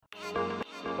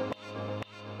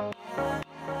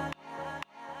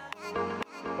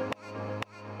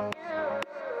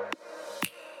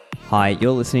Hi,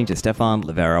 you're listening to Stefan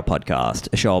Livera Podcast,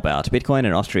 a show about Bitcoin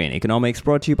and Austrian economics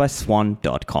brought to you by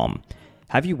Swan.com.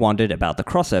 Have you wondered about the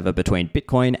crossover between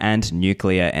Bitcoin and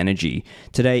nuclear energy?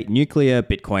 Today, nuclear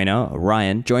Bitcoiner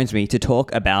Ryan joins me to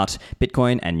talk about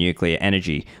Bitcoin and nuclear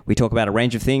energy. We talk about a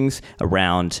range of things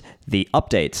around the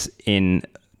updates in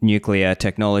nuclear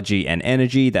technology and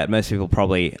energy that most people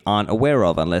probably aren't aware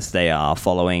of unless they are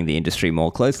following the industry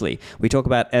more closely. We talk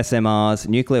about SMRs,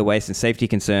 nuclear waste and safety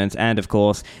concerns, and of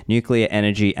course, nuclear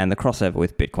energy and the crossover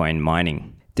with Bitcoin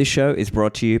mining. This show is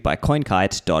brought to you by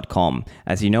CoinKite.com.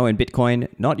 As you know, in Bitcoin,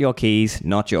 not your keys,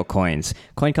 not your coins.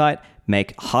 CoinKite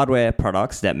make hardware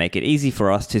products that make it easy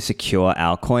for us to secure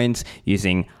our coins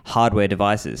using hardware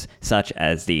devices, such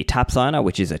as the Tap Signer,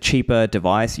 which is a cheaper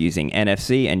device using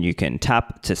NFC, and you can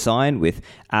tap to sign with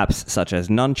apps such as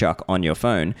Nunchuck on your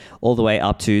phone, all the way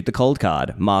up to the Cold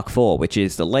Card Mark IV, which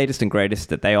is the latest and greatest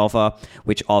that they offer,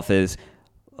 which offers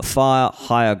a far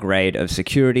higher grade of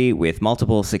security with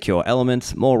multiple secure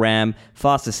elements, more RAM,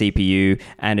 faster CPU,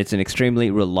 and it's an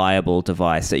extremely reliable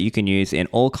device that you can use in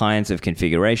all kinds of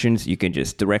configurations. You can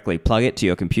just directly plug it to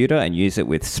your computer and use it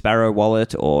with Sparrow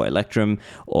Wallet or Electrum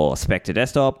or Spectre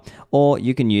Desktop, or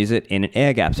you can use it in an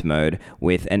air-gapped mode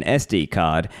with an SD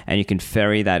card, and you can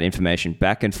ferry that information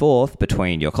back and forth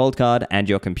between your cold card and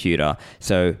your computer.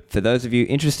 So for those of you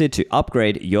interested to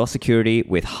upgrade your security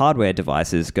with hardware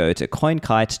devices, go to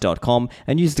CoinKite.com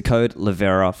and use the code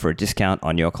Livera for a discount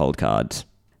on your cold cards.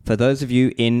 For those of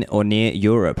you in or near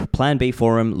Europe, Plan B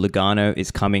Forum Lugano is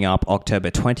coming up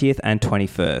October 20th and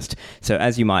 21st. So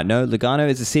as you might know, Lugano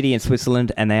is a city in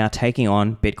Switzerland and they are taking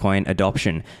on Bitcoin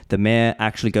adoption. The mayor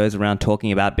actually goes around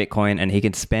talking about Bitcoin and he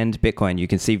can spend Bitcoin. You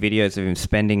can see videos of him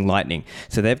spending Lightning.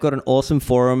 So they've got an awesome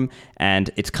forum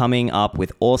and it's coming up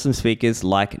with awesome speakers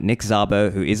like Nick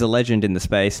Szabo, who is a legend in the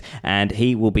space, and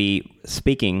he will be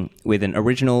speaking with an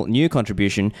original new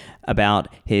contribution about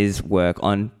his work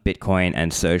on Bitcoin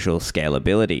and social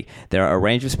scalability. There are a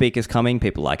range of speakers coming,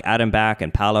 people like Adam Back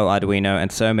and Paolo Arduino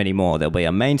and so many more. There'll be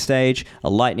a main stage,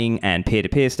 a lightning and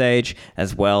peer-to-peer stage,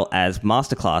 as well as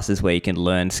masterclasses where you can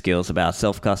learn skills about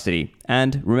self-custody.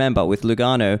 And remember, with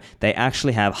Lugano, they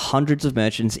actually have hundreds of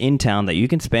merchants in town that you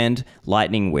can spend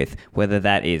Lightning with, whether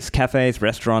that is cafes,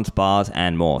 restaurants, bars,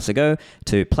 and more. So go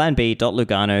to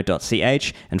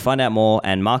planb.lugano.ch and find out more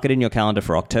and mark it in your calendar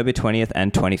for October 20th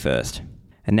and 21st.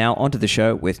 And now onto the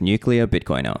show with Nuclear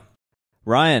Bitcoiner.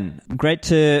 Ryan, great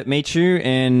to meet you,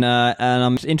 and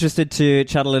I'm interested to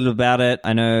chat a little about it.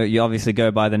 I know you obviously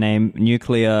go by the name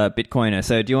Nuclear Bitcoiner,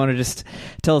 so do you want to just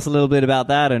tell us a little bit about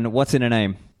that and what's in a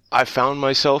name? I found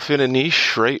myself in a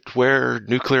niche right where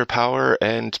nuclear power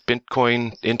and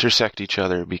Bitcoin intersect each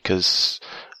other, because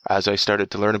as I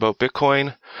started to learn about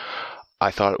Bitcoin,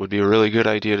 I thought it would be a really good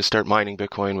idea to start mining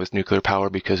Bitcoin with nuclear power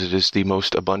because it is the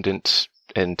most abundant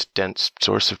and dense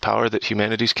source of power that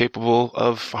humanity is capable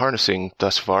of harnessing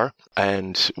thus far.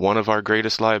 And one of our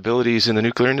greatest liabilities in the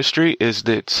nuclear industry is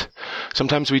that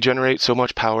sometimes we generate so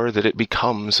much power that it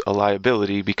becomes a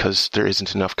liability because there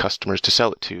isn't enough customers to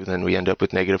sell it to. Then we end up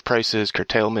with negative prices,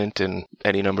 curtailment, and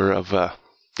any number of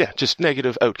just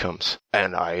negative outcomes.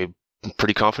 And I'm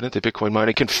pretty confident that Bitcoin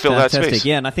mining can fill that space.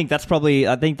 Yeah, and I think that's probably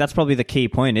the key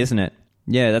point, isn't it?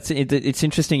 Yeah, it's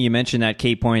interesting you mentioned that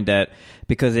key point, that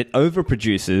because it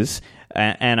overproduces,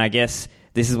 and I guess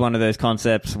this is one of those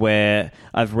concepts where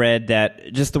I've read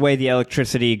that just the way the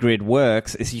electricity grid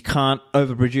works is you can't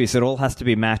overproduce. It all has to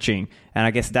be matching. And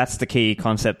I guess that's the key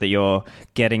concept that you're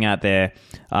getting at there.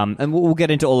 And we'll get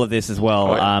into all of this as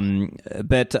well.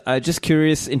 But just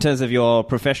curious, in terms of your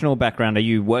professional background, are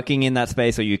you working in that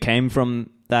space, or you came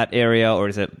from that area, or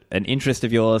is it an interest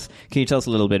of yours? Can you tell us a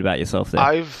little bit about yourself there?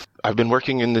 I've been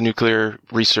working in the nuclear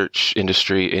research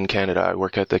industry in Canada. I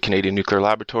work at the Canadian Nuclear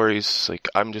Laboratories.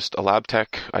 I'm just a lab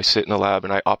tech. I sit in a lab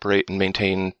and I operate and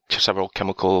maintain several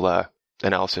chemical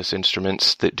analysis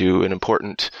instruments that do an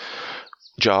important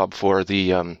job for the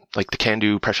the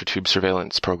CANDU pressure tube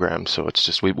surveillance program. So it's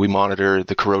just we monitor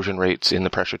the corrosion rates in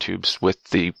the pressure tubes with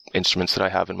the instruments that I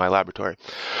have in my laboratory.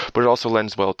 But it also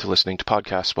lends well to listening to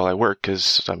podcasts while I work,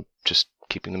 because I'm just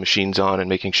keeping the machines on and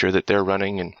making sure that they're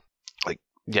running. And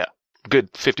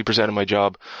good 50% of my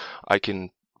job, I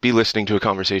can be listening to a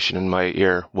conversation in my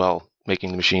ear while making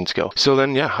the machines go. So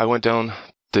then, I went down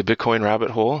the Bitcoin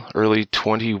rabbit hole early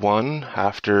 21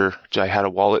 after I had a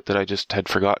wallet that I just had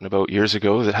forgotten about years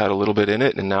ago that had a little bit in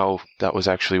it, and now that was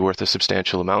actually worth a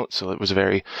substantial amount. So it was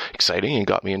very exciting and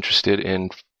got me interested in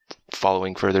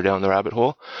following further down the rabbit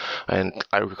hole. And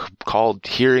I recalled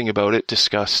hearing about it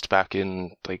discussed back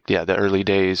in the early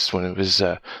days when it was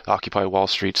Occupy Wall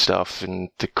Street stuff, and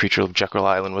The Creature of Jekyll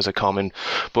Island was a common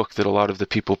book that a lot of the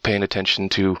people paying attention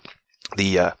to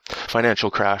the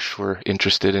financial crash were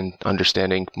interested in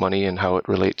understanding money and how it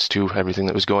relates to everything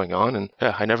that was going on. And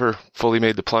yeah, I never fully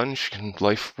made the plunge, and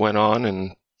life went on,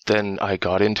 and then I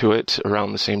got into it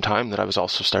around the same time that I was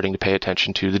also starting to pay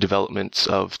attention to the developments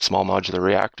of small modular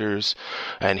reactors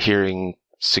and hearing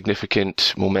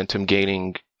significant momentum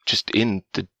gaining just in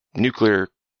the nuclear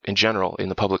in general in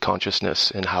the public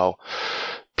consciousness, and how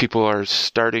people are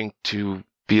starting to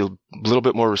be a little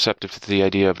bit more receptive to the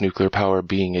idea of nuclear power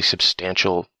being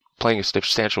playing a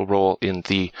substantial role in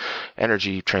the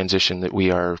energy transition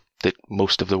that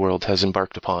most of the world has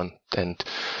embarked upon. And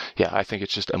yeah, I think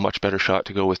it's just a much better shot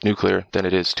to go with nuclear than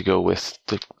it is to go with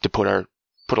to put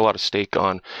a lot of stake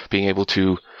on being able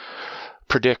to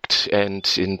predict, and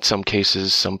in some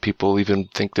cases, some people even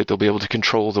think that they'll be able to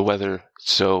control the weather.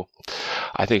 So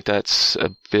I think that's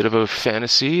a bit of a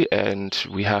fantasy, and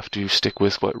we have to stick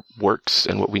with what works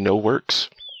and what we know works.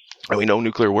 And we know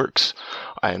nuclear works.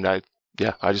 And I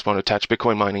just want to attach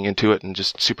Bitcoin mining into it and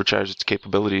just supercharge its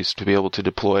capabilities to be able to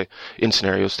deploy in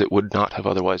scenarios that would not have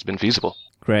otherwise been feasible.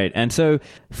 Great. And so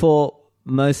for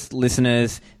most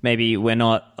listeners, maybe we're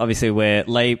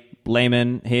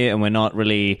laymen here, and we're not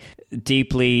really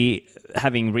deeply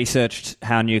having researched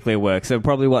how nuclear works. So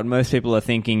probably what most people are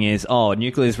thinking is,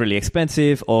 nuclear is really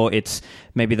expensive, or it's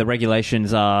maybe the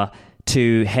regulations are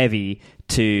too heavy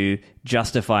to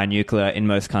justify nuclear in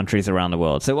most countries around the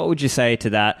world. So what would you say to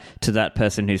that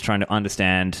person who's trying to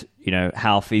understand,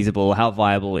 how feasible, how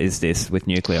viable is this with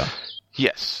nuclear?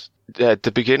 Yes. At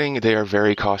the beginning, they are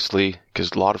very costly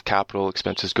because a lot of capital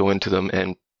expenses go into them,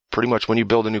 and pretty much when you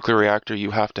build a nuclear reactor,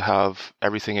 you have to have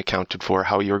everything accounted for,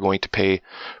 how you're going to pay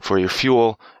for your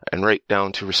fuel, and right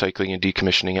down to recycling and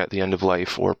decommissioning at the end of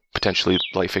life, or potentially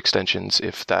life extensions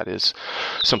if that is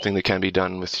something that can be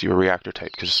done with your reactor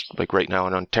type. Because like right now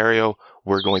in Ontario,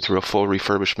 we're going through a full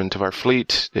refurbishment of our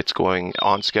fleet. It's going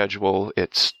on schedule,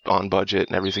 it's on budget,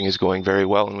 and everything is going very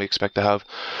well, and we expect to have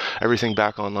everything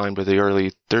back online by the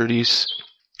early 30s.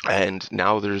 And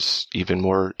now there's even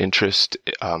more interest.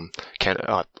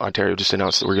 Ontario just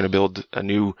announced that we're going to build a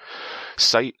new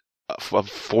site of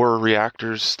 4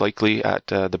 reactors, likely at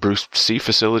the Bruce C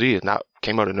facility, and that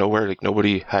came out of nowhere. Like,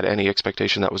 nobody had any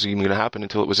expectation that was even going to happen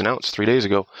until it was announced 3 days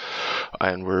ago.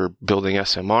 And we're building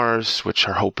SMRs, which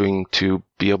are hoping to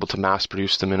be able to mass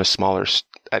produce them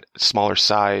at smaller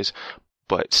size,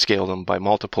 but scale them by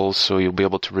multiples, so you'll be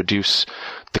able to reduce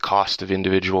the cost of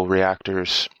individual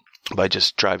reactors by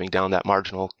just driving down that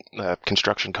marginal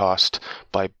construction cost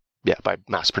by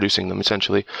mass producing them,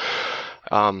 essentially.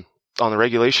 On the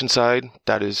regulation side,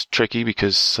 that is tricky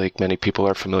because, like, many people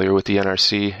are familiar with the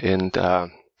NRC, and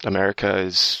America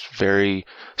is very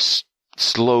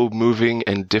slow moving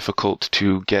and difficult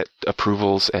to get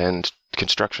approvals and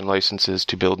construction licenses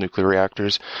to build nuclear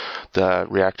reactors. The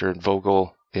reactor in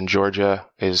Vogtle in Georgia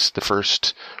is the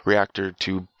first reactor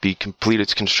to complete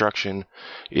its construction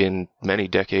in many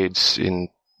decades in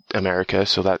America.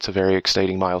 So that's a very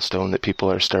exciting milestone that people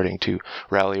are starting to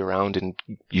rally around and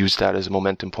use that as a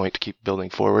momentum point to keep building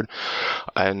forward.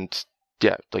 And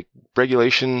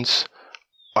regulations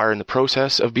are in the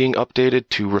process of being updated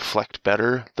to reflect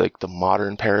better like the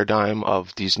modern paradigm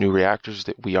of these new reactors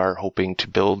that we are hoping to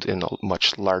build in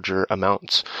much larger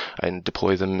amounts and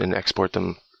deploy them and export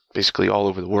them basically all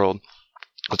over the world.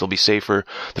 But they'll be safer.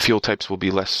 The fuel types will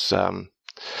be less.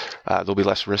 There'll be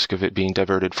less risk of it being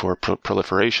diverted for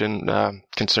proliferation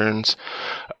concerns.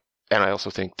 And I also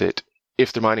think that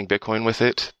if they're mining Bitcoin with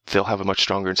it, they'll have a much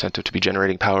stronger incentive to be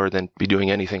generating power than be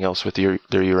doing anything else with their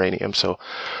uranium. So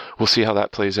we'll see how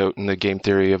that plays out in the game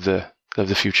theory of the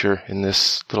future in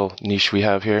this little niche we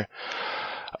have here.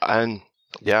 And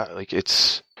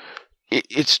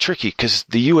it's tricky because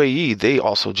the UAE, they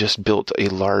also just built a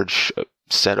large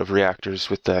set of reactors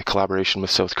with the collaboration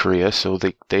with South Korea. So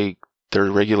their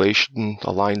regulation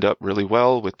aligned up really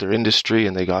well with their industry,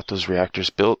 and they got those reactors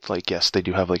built. Like, yes, they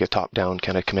do have like a top-down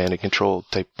kind of command and control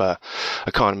type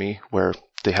economy where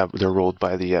they're ruled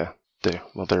by the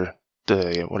what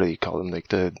do you call them? Like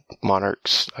the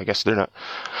monarchs. I guess they're not.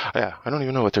 Yeah, I don't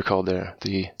even know what they're called there.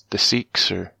 The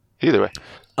Sikhs, or either way.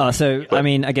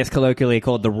 I guess colloquially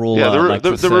called the ruler. Yeah,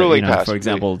 the ruling class. For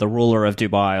example, the ruler of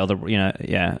Dubai,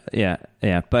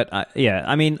 or But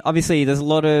obviously, there's a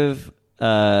lot of.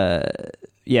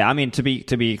 To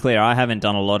be clear, I haven't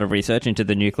done a lot of research into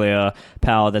the nuclear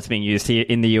power that's being used here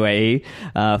in the UAE,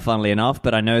 funnily enough,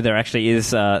 but I know there actually is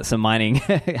some mining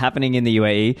happening in the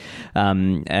UAE,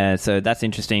 so that's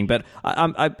interesting. But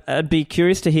I'd be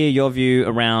curious to hear your view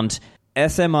around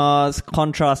SMRs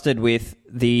contrasted with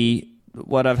the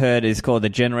what I've heard is called the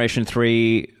Generation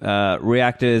 3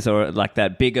 reactors, or like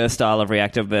that bigger style of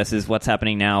reactor versus what's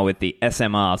happening now with the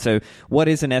SMR. So what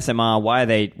is an SMR?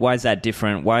 Why is that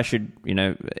different? Why should,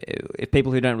 if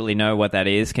people who don't really know what that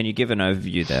is, can you give an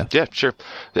overview there? Yeah, sure.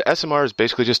 The SMR is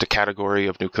basically just a category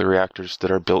of nuclear reactors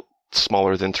that are built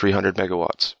smaller than 300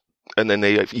 megawatts. And then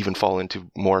they even fall into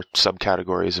more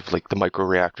subcategories of like the micro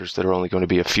reactors that are only going to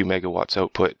be a few megawatts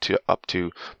output to up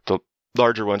to the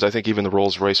larger ones. I think even the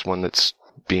Rolls-Royce one that's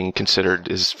being considered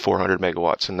is 400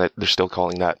 megawatts, and that they're still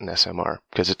calling that an SMR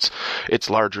because it's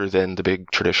larger than the big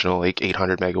traditional like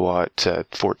 800 megawatt,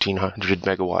 1400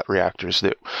 megawatt reactors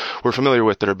that we're familiar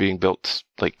with that are being built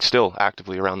like still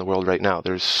actively around the world right now.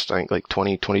 There's I think like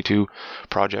 22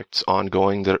 projects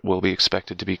ongoing that will be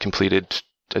expected to be completed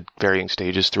at varying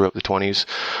stages throughout the 20s.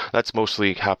 That's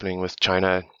mostly happening with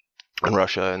China and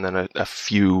Russia, and then a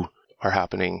few are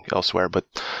happening elsewhere. But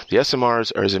the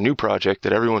SMRs is a new project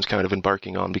that everyone's kind of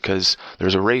embarking on because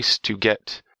there's a race to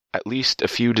get at least a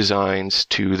few designs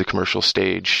to the commercial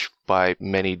stage by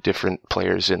many different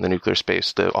players in the nuclear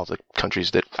space, all the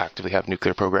countries that actively have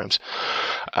nuclear programs,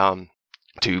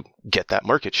 to get that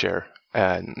market share.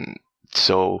 And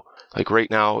so like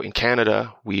right now in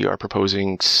Canada, we are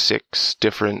proposing 6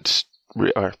 different,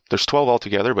 there's 12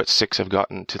 altogether, but 6 have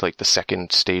gotten to like the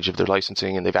second stage of their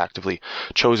licensing, and they've actively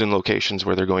chosen locations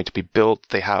where they're going to be built.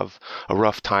 They have a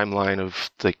rough timeline of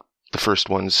like the first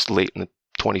ones late in the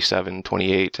 27,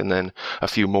 28, and then a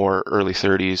few more early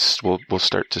 30s will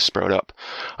start to sprout up,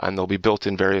 and they'll be built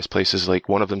in various places. Like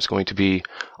one of them is going to be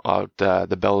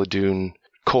the Belledune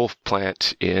coal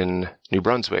plant in New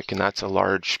Brunswick, and that's a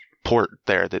large port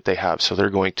there that they have. So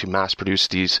they're going to mass produce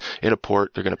these in a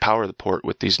port. They're going to power the port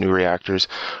with these new reactors,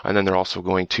 and then they're also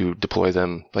going to deploy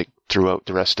them like throughout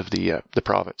the rest of the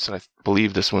province. And I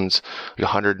believe this one's like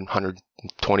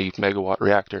 120 megawatt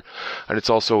reactor, and it's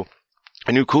also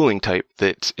a new cooling type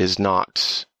that is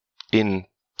not in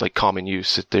like common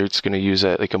use. It's going to use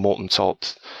a molten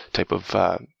salt type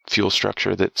of fuel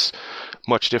structure that's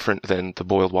much different than the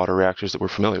boiled water reactors that we're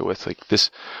familiar with. Like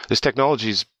this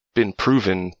technology's been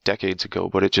proven decades ago,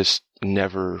 but it just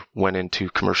never went into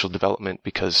commercial development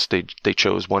because they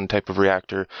chose one type of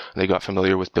reactor, and they got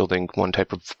familiar with building one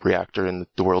type of reactor, and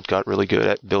the world got really good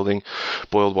at building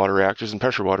boiled water reactors and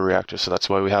pressure water reactors. So that's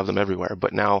why we have them everywhere.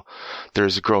 But now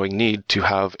there's a growing need to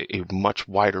have a much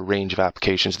wider range of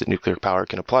applications that nuclear power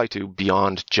can apply to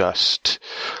beyond just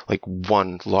like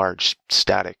one large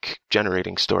static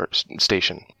generating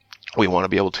station. We want to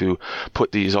be able to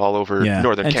put these all over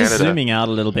northern Canada. Just zooming out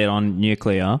a little bit on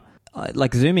nuclear,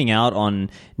 like zooming out on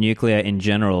nuclear in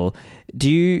general, do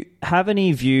you have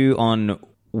any view on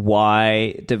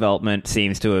why development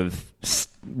seems to have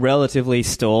relatively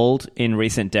stalled in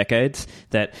recent decades?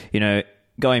 That,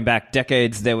 going back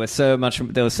decades, there was so much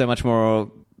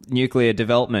more nuclear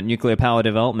development, nuclear power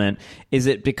development. Is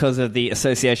it because of the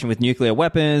association with nuclear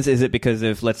weapons? Is it because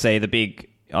of, let's say, the big,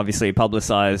 obviously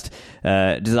publicized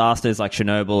disasters like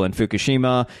Chernobyl and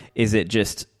Fukushima? Is it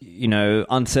just,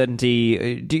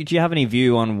 uncertainty? Do you have any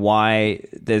view on why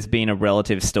there's been a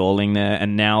relative stalling there,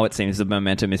 and now it seems the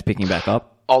momentum is picking back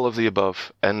up? All of the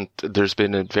above. And there's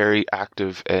been a very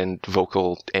active and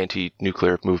vocal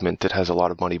anti-nuclear movement that has a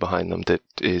lot of money behind them that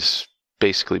is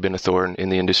basically been a thorn in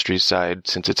the industry's side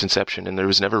since its inception. And there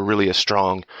was never really a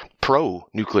strong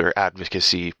pro-nuclear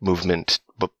advocacy movement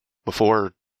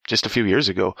before just a few years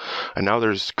ago. And now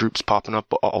there's groups popping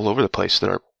up all over the place that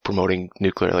are promoting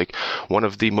nuclear. Like one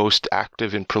of the most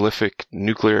active and prolific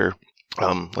nuclear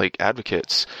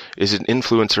advocates is an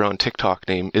influencer on TikTok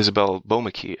named Isabel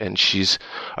Bomaki, and she's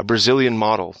a Brazilian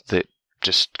model that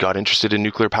just got interested in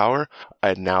nuclear power,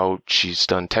 and now she's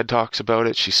done TED Talks about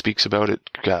it. She speaks about it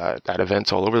at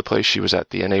events all over the place. She was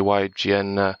at the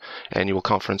NAYGN annual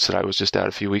conference that I was just at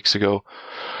a few weeks ago,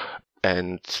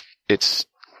 and it's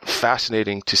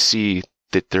fascinating to see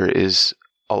that there is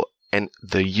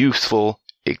the youthful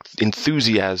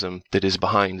enthusiasm that is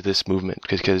behind this movement,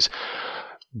 because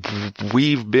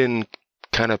we've been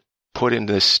kind of put in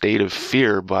this state of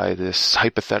fear by this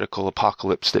hypothetical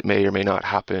apocalypse that may or may not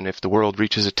happen if the world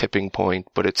reaches a tipping point,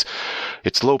 but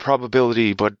it's low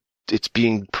probability, but it's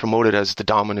being promoted as the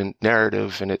dominant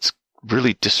narrative, and it's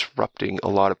really disrupting a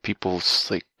lot of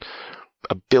people's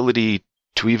ability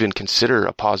to even consider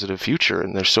a positive future.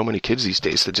 And there's so many kids these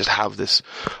days that just have this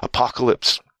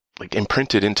apocalypse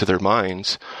imprinted into their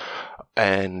minds,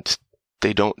 and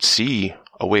they don't see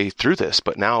a way through this.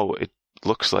 But now it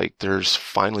looks like there's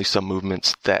finally some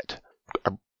movements that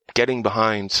are getting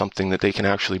behind something that they can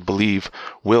actually believe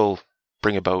will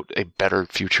bring about a better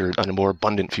future and a more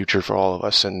abundant future for all of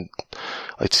us. And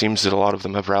it seems that a lot of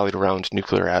them have rallied around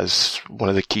nuclear as one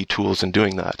of the key tools in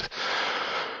doing that.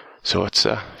 So it's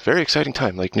a very exciting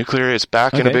time. Like, nuclear is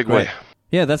back in a big way.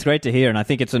 Yeah, that's great to hear. And I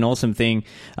think it's an awesome thing.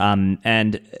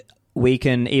 And we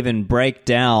can even break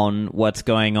down what's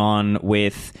going on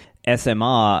with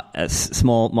SMR,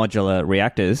 small modular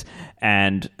reactors,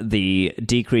 and the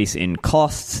decrease in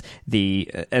costs.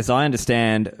 As I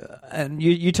understand, and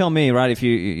you tell me, right, if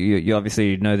you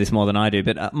obviously know this more than I do,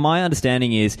 but my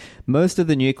understanding is most of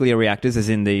the nuclear reactors, as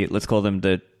in let's call them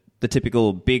the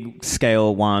typical big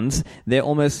scale ones, they're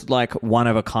almost like one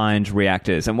of a kind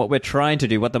reactors. And what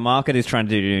the market is trying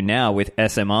to do now with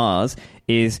SMRs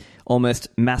is almost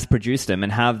mass produce them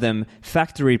and have them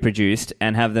factory produced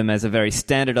and have them as a very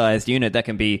standardized unit that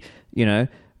can be,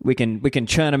 we can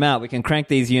churn them out. We can crank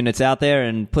these units out there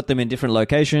and put them in different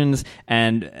locations,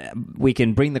 and we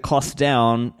can bring the cost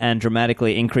down and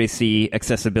dramatically increase the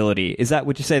accessibility.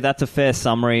 Would you say that's a fair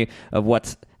summary of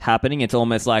what's happening? It's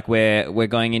almost like we're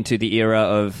going into the era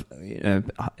of,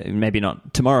 maybe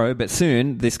not tomorrow, but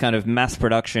soon, this kind of mass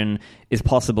production is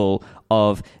possible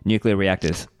of nuclear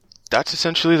reactors. That's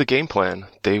essentially the game plan.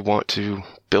 They want to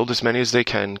build as many as they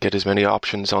can, get as many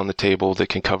options on the table that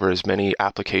can cover as many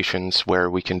applications where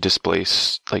we can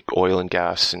displace like oil and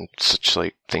gas and such,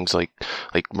 like things like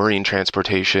marine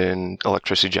transportation,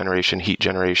 electricity generation, heat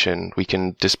generation. We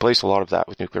can displace a lot of that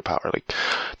with nuclear power. Like,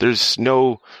 there's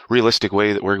no realistic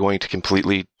way that we're going to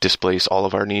completely displace all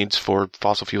of our needs for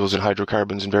fossil fuels and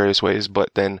hydrocarbons in various ways, but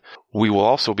then we will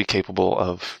also be capable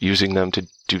of using them to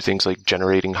do things like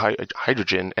generating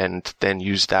hydrogen and then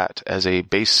use that as a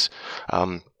base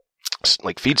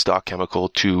like feedstock chemical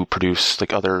to produce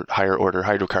like other higher order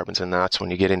hydrocarbons. And that's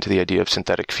when you get into the idea of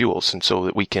synthetic fuels. And so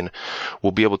that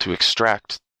we'll be able to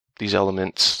extract these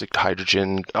elements like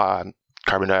hydrogen,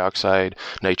 carbon dioxide,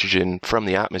 nitrogen from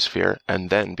the atmosphere,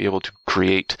 and then be able to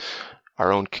create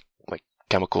our own like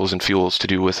chemicals and fuels to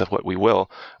do with what we will.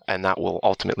 And that will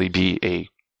ultimately be a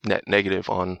net negative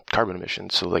on carbon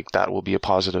emissions. So like that will be a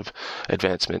positive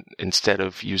advancement instead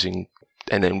of using,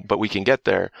 but we can get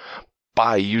there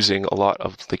by using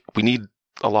we need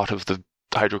a lot of the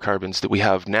hydrocarbons that we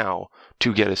have now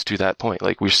to get us to that point.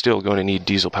 Like, we're still going to need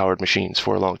diesel powered machines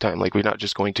for a long time. Like, we're not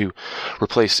just going to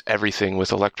replace everything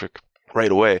with electric right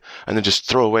away and then just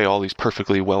throw away all these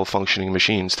perfectly well functioning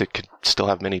machines that could still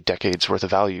have many decades worth of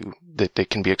value that they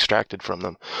can be extracted from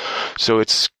them. So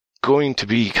it's going to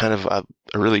be kind of a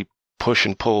really push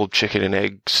and pull chicken and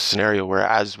egg scenario where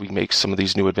as we make some of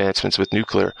these new advancements with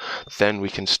nuclear, then we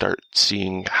can start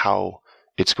seeing how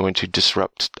it's going to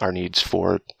disrupt our needs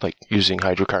for like using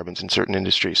hydrocarbons in certain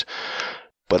industries.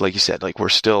 But like you said, like, we're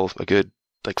still a good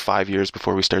 5 years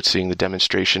before we start seeing the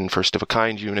demonstration first of a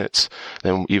kind units.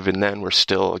 Then even then we're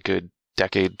still a good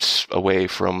decades away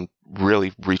from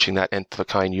really reaching that nth of a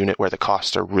kind unit where the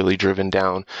costs are really driven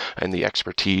down and the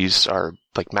expertise are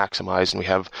like maximized, and we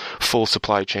have full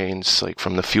supply chains, like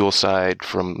from the fuel side,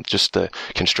 from just the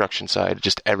construction side,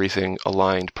 just everything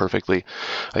aligned perfectly.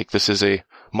 Like, this is a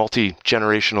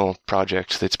multi-generational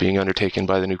project that's being undertaken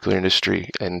by the nuclear industry.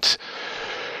 And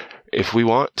if we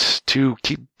want to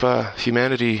keep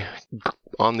humanity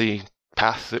on the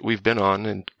path that we've been on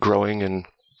and growing and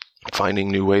finding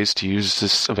new ways to use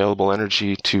this available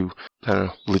energy to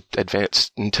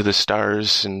advance into the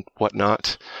stars and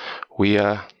whatnot,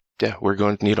 we're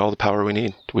going to need all the power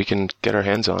we can get our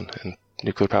hands on, and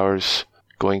nuclear power is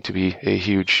going to be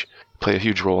play a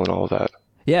huge role in all of that.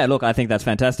 Yeah, look, I think that's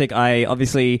fantastic. I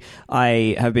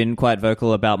have been quite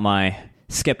vocal about my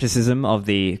skepticism of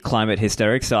the climate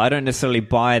hysterics. So I don't necessarily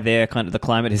buy their kind of the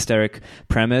climate hysteric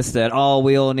premise that,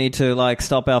 we all need to like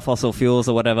stop our fossil fuels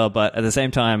or whatever. But at the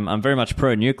same time, I'm very much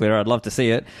pro-nuclear. I'd love to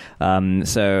see it.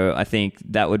 So I think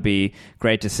that would be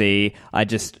great to see. I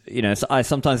just, I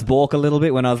sometimes balk a little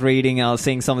bit when I was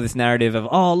seeing some of this narrative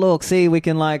of, look, see, we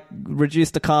can like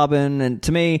reduce the carbon. And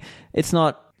to me, it's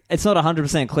not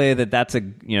 100% clear that that's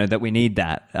that we need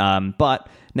that. But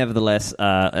nevertheless,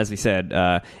 as we said,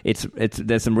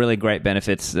 there's some really great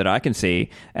benefits that I can see.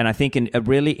 And I think a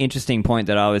really interesting point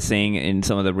that I was seeing in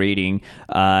some of the reading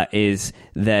is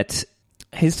that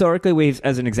historically,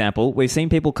 as an example, we've seen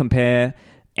people compare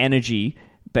energy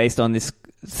based on this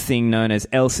thing known as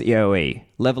LCOE,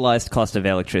 levelized cost of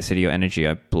electricity or energy,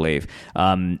 I believe.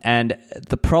 And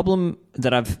the problem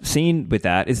that I've seen with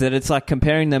that is that it's like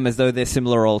comparing them as though they're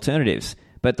similar alternatives.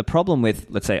 But the problem with,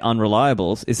 let's say,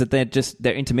 unreliables is that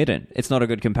they're intermittent. It's not a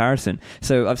good comparison.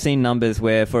 So I've seen numbers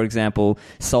where, for example,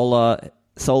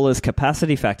 solar's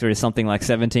capacity factor is something like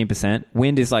 17%,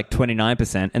 wind is like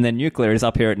 29%, and then nuclear is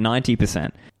up here at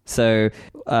 90%. So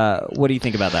what do you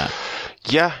think about that?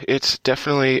 Yeah, it's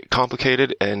definitely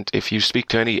complicated, and if you speak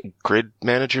to any grid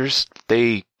managers,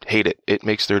 they hate it. It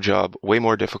makes their job way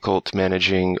more difficult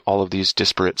managing all of these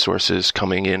disparate sources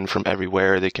coming in from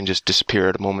everywhere. They can just disappear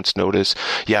at a moment's notice.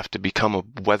 You have to become a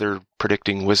weather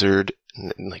predicting wizard.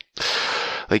 And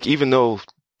like even though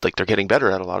like they're getting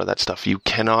better at a lot of that stuff, you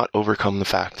cannot overcome the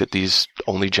fact that these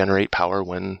only generate power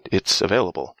when it's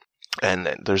available. And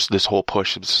then there's this whole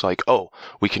push. It's like, oh,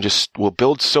 we'll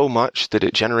build so much that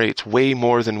it generates way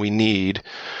more than we need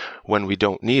when we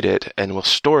don't need it. And we'll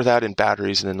store that in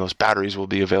batteries, and then those batteries will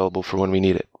be available for when we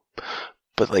need it.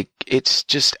 But like, it's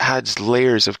just adds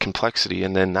layers of complexity,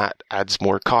 and then that adds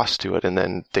more cost to it. And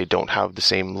then they don't have the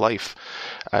same life,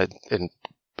 and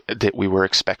that we were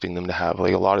expecting them to have.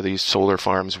 Like a lot of these solar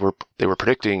farms they were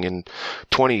predicting in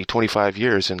 20, 25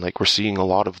 years, and like we're seeing a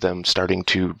lot of them starting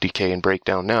to decay and break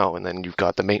down now. And then you've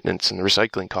got the maintenance and the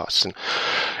recycling costs. And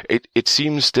it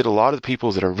seems that a lot of the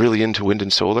people that are really into wind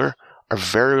and solar are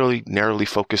very narrowly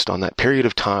focused on that period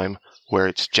of time where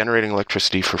it's generating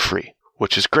electricity for free,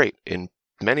 which is great in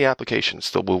many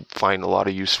applications. That will find a lot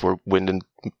of use for wind and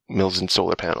mills and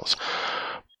solar panels,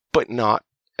 but not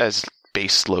as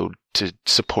base load to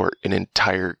support an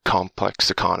entire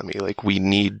complex economy. Like we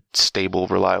need stable,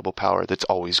 reliable power that's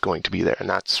always going to be there. And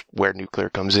that's where nuclear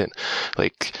comes in.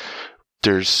 Like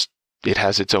it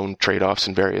has its own trade-offs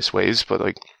in various ways, but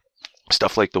like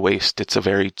stuff like the waste, it's a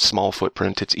very small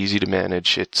footprint. It's easy to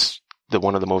manage. It's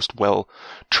one of the most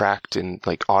well-tracked and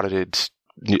like audited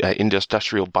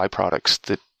industrial byproducts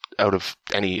that out of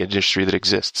any industry that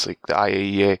exists. Like the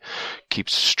IAEA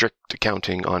keeps strict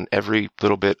accounting on every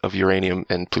little bit of uranium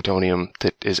and plutonium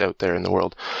that is out there in the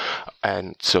world.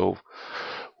 And so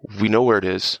we know where it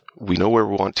is, we know where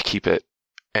we want to keep it,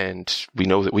 and we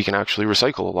know that we can actually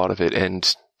recycle a lot of it,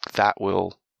 and that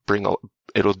will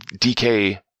it'll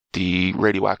decay the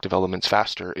radioactive elements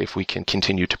faster if we can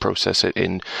continue to process it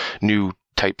in new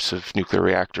types of nuclear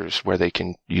reactors where they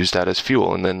can use that as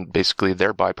fuel. And then basically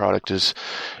their byproduct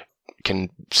can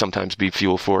sometimes be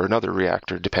fuel for another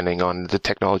reactor, depending on the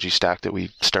technology stack that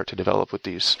we start to develop with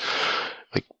these.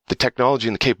 Like the technology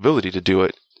and the capability to do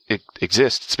it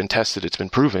exists. It's been tested. It's been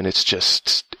proven. It's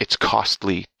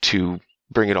costly to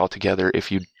bring it all together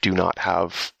if you do not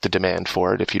have the demand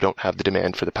for it. If you don't have the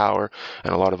demand for the power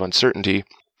and a lot of uncertainty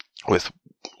with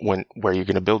where you're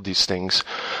going to build these things,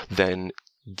 then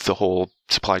the whole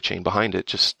supply chain behind it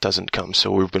just doesn't come.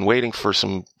 So we've been waiting for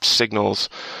some signals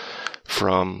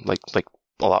from like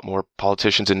a lot more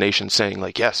politicians and nations saying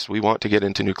like, yes, we want to get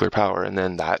into nuclear power. And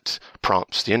then that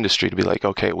prompts the industry to be like,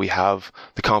 okay, we have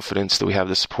the confidence that we have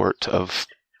the support of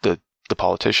the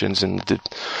politicians, and the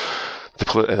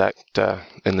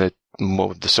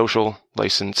social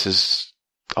license is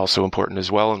also important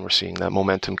as well. And we're seeing that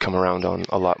momentum come around on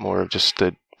a lot more of just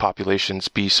the populations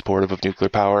be supportive of nuclear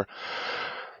power.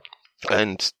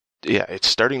 And yeah, it's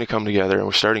starting to come together, and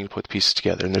we're starting to put the pieces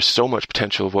together, and there's so much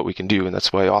potential of what we can do. And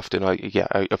that's why often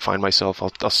I find myself,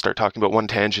 I'll start talking about one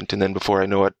tangent, and then before I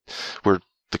know it, we're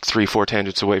like 3-4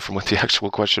 tangents away from what the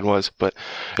actual question was. But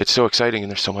it's so exciting,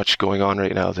 and there's so much going on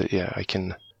right now that I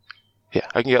can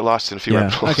get lost in a few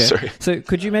rabbit holes. Okay. Sorry. So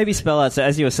could you maybe spell out, so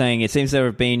as you were saying, it seems there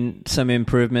have been some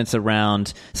improvements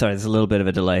around, sorry, there's a little bit of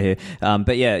a delay here.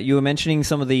 But yeah, you were mentioning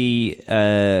some of the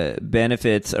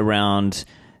benefits around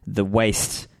the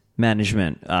waste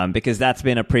management, because that's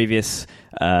been a previous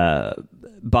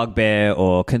bugbear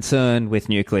or concern with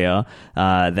nuclear,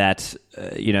 that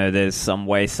there's some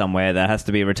waste somewhere that has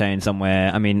to be retained somewhere.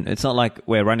 I mean, it's not like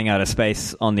we're running out of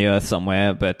space on the Earth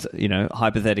somewhere, but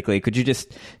hypothetically, could you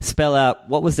just spell out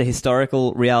what was the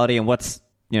historical reality and what's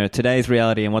today's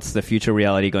reality, and what's the future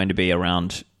reality going to be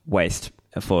around waste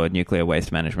for nuclear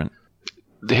waste management?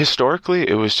 Historically,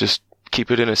 it was just keep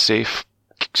it in a safe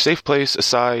place,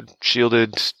 aside,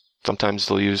 shielded. Sometimes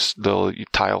they'll use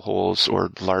tile holes or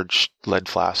large lead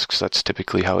flasks. That's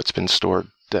typically how it's been stored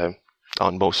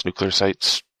on most nuclear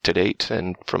sites to date,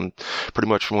 and from pretty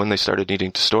much from when they started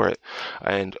needing to store it.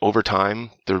 And over time,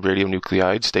 the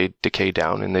radionuclides, they decay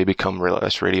down and they become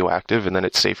less radioactive, and then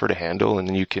it's safer to handle, and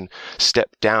then you can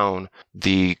step down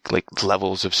the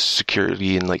levels of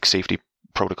security and safety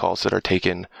protocols that are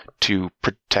taken to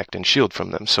protect and shield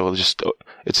from them. So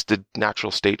it's the natural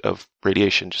state of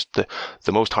radiation. Just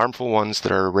the most harmful ones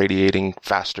that are radiating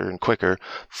faster and quicker,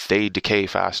 they decay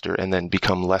faster and then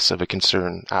become less of a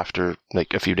concern after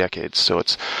a few decades. So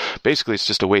it's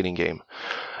just a waiting game.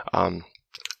 And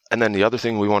then the other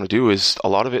thing we want to do is a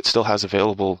lot of it still has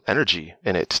available energy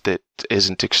in it that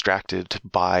isn't extracted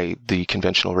by the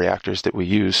conventional reactors that we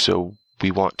use. So we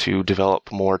want to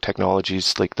develop more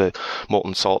technologies like the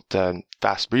molten salt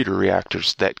fast breeder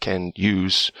reactors that can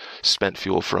use spent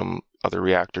fuel from other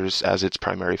reactors as its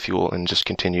primary fuel and just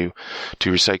continue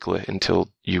to recycle it until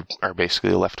you are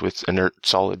basically left with inert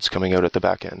solids coming out at the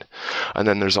back end. And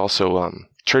then there's also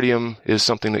tritium is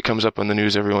something that comes up on the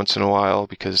news every once in a while,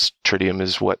 because tritium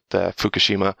is what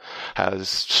Fukushima has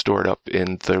stored up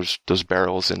in those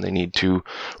barrels, and they need to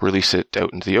release it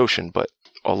out into the ocean. But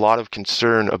a lot of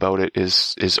concern about it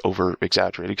is over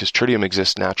exaggerated, because tritium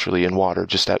exists naturally in water,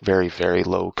 just at very, very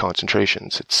low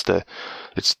concentrations.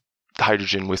 It's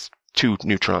hydrogen with 2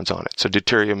 neutrons on it. So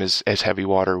deuterium is as heavy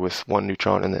water with 1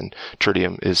 neutron, and then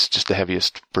tritium is just the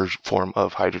heaviest form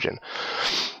of hydrogen.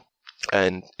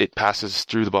 And it passes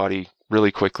through the body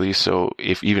really quickly, so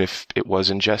even if it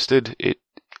was ingested, it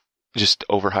just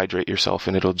overhydrate yourself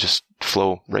and it'll just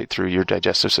flow right through your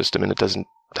digestive system, and it doesn't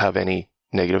have any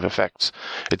negative effects.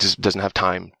 It just doesn't have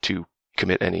time to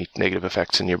commit any negative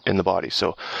effects in the body.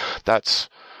 So that's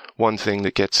one thing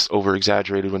that gets over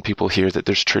exaggerated when people hear that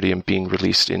there's tritium being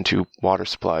released into water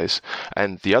supplies.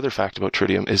 And the other fact about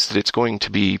tritium is that it's going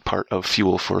to be part of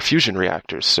fuel for fusion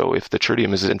reactors. So if the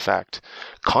tritium is in fact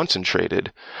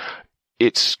concentrated,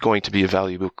 it's going to be a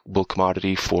valuable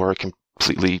commodity for a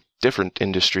completely different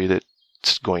industry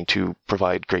that's going to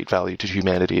provide great value to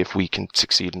humanity if we can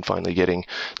succeed in finally getting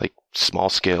like small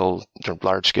scale or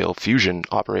large scale fusion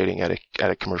operating at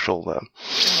a commercial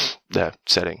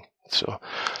setting. So,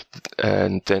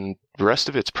 and then the rest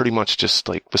of it's pretty much just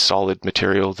like the solid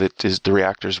material that the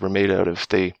reactors were made out of.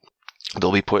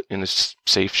 They'll be put in a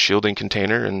safe shielding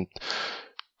container and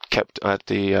kept at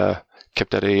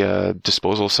a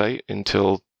disposal site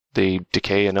until they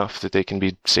decay enough that they can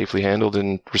be safely handled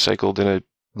and recycled in a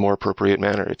more appropriate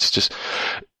manner. It's just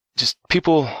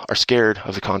people are scared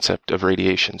of the concept of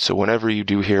radiation. So whenever you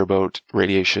do hear about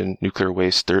radiation, nuclear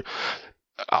waste,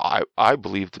 I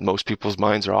believe that most people's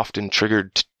minds are often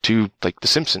triggered to like The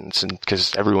Simpsons, and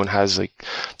because everyone has like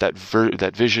that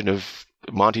vision of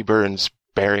Monty Burns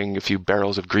burying a few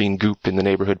barrels of green goop in the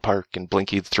neighborhood park and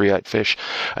Blinky the three-eyed fish,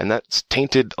 and that's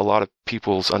tainted a lot of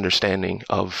people's understanding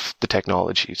of the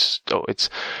technologies. So it's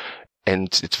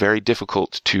very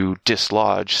difficult to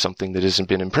dislodge something that hasn't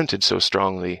been imprinted so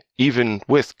strongly, even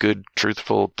with good,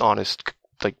 truthful, honest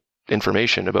like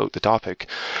information about the topic.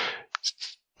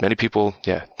 Many people,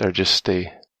 they're just,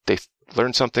 they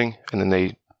learn something and then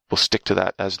they will stick to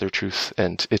that as their truth.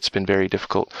 And it's been very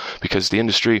difficult because the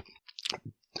industry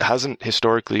hasn't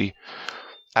historically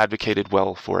advocated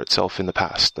well for itself in the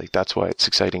past. Like, that's why it's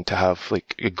exciting to have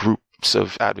like groups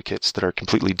of advocates that are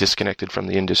completely disconnected from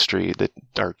the industry, that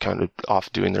are kind of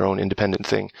off doing their own independent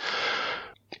thing.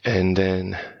 And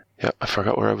then, I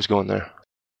forgot where I was going there.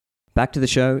 Back to the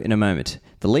show in a moment.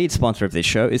 The lead sponsor of this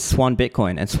show is Swan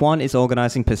Bitcoin, and Swan is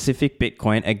organizing Pacific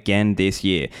Bitcoin again this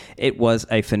year. It was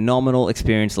a phenomenal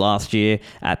experience last year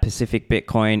at Pacific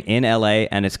Bitcoin in LA,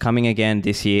 and it's coming again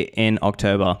this year in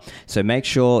October. So make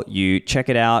sure you check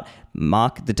it out.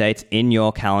 Mark the dates in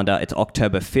your calendar. It's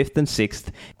October 5th and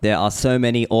 6th. There are so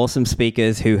many awesome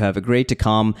speakers who have agreed to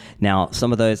come. Now,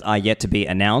 some of those are yet to be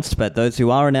announced, but those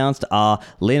who are announced are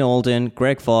Lynn Alden,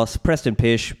 Greg Foss, Preston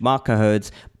Pish, Mark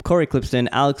Cahodes, Corey Clipston,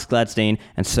 Alex Gladstein,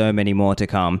 and so many more to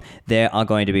come. There are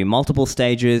going to be multiple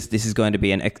stages. This is going to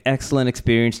be an excellent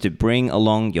experience to bring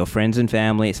along your friends and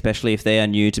family, especially if they are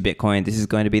new to Bitcoin. This is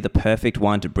going to be the perfect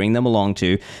one to bring them along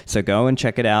to. So go and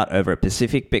check it out over at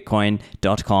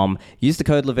pacificbitcoin.com. Use the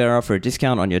code Livera for a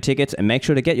discount on your tickets, and make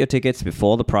sure to get your tickets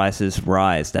before the prices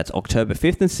rise. That's October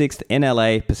 5th and 6th in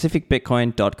LA,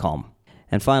 pacificbitcoin.com.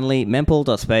 And finally,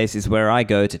 mempool.space is where I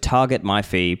go to target my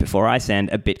fee before I send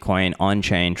a Bitcoin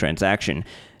on-chain transaction.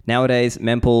 Nowadays,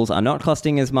 mempools are not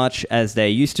costing as much as they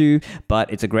used to,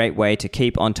 but it's a great way to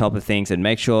keep on top of things and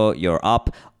make sure you're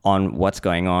up on what's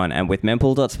going on. And with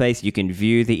mempool.space, you can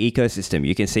view the ecosystem.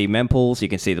 You can see mempools, you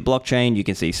can see the blockchain, you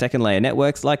can see second layer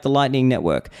networks like the Lightning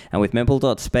Network. And with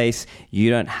mempool.space, you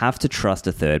don't have to trust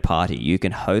a third party. You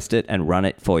can host it and run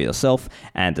it for yourself,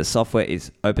 and the software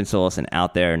is open source and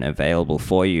out there and available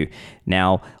for you.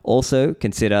 Now, also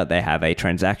consider they have a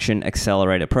transaction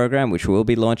accelerator program, which we'll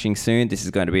be launching soon. This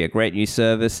is going to be a great new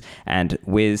service, and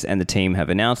Wiz and the team have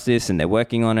announced this and they're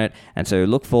working on it. And so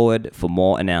look forward for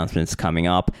more announcements coming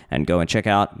up, and go and check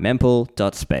out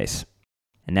mempool.space.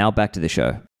 And now back to the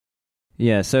show.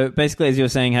 Yeah, so basically, as you were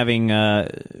saying, having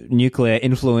nuclear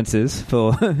influences,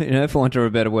 for for want of a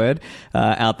better word,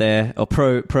 out there, or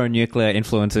pro-nuclear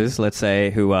influencers, let's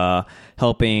say, who are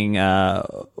helping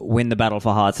win the battle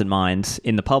for hearts and minds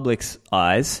in the public's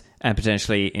eyes, and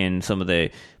potentially in some of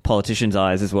the politicians'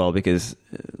 eyes as well, because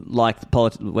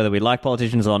whether we like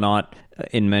politicians or not,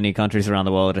 in many countries around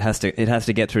the world, it has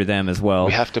to get through them as well.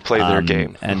 We have to play their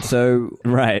game. And so,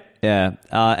 right, yeah.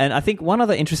 And I think one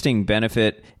other interesting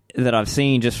benefit that I've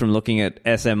seen just from looking at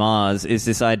SMRs is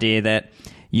this idea that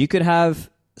you could have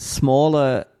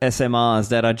smaller SMRs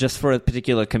that are just for a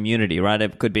particular community, right?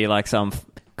 It could be like some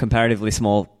comparatively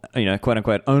small, quote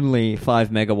unquote, only 5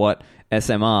 megawatt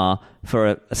SMR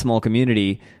for a small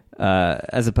community,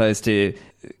 as opposed to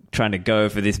trying to go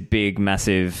for this big,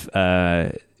 massive,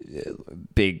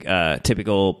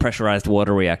 typical pressurized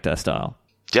water reactor style.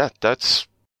 Yeah, that's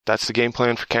the game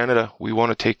plan for Canada. We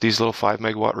want to take these little 5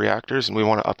 megawatt reactors and we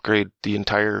want to upgrade the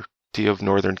entirety of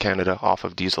northern Canada off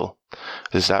of diesel,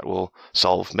 because that will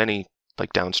solve many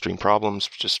downstream problems.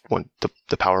 Just when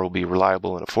the power will be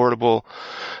reliable and affordable.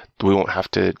 We won't have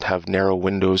to have narrow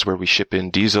windows where we ship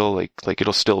in diesel. Like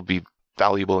it'll still be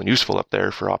valuable and useful up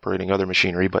there for operating other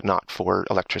machinery, but not for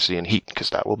electricity and heat,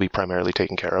 because that will be primarily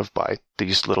taken care of by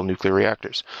these little nuclear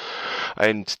reactors.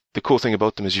 And the cool thing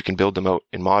about them is you can build them out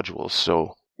in modules.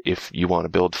 So if you want to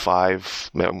build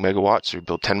 5 megawatts or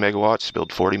build 10 megawatts,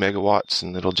 build 40 megawatts,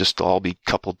 and it'll just all be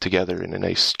coupled together in a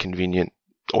nice, convenient,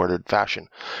 ordered fashion.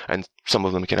 And some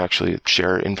of them can actually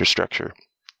share infrastructure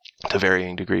to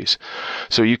varying degrees.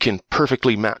 So you can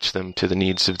perfectly match them to the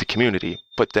needs of the community,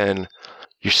 but then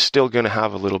you're still going to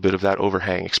have a little bit of that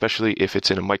overhang, especially if it's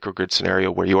in a microgrid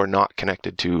scenario where you are not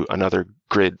connected to another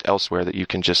grid elsewhere that you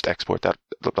can just export that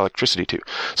electricity to.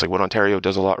 It's like what Ontario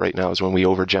does a lot right now is when we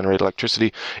overgenerate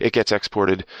electricity, it gets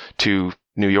exported to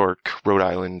New York, Rhode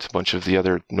Island, a bunch of the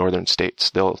other northern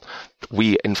states.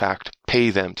 We in fact pay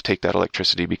them to take that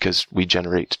electricity because we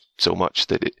generate so much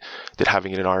that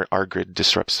having it in our grid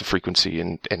disrupts the frequency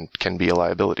and can be a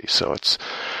liability. So it's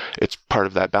part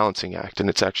of that balancing act, and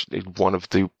it's actually one of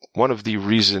the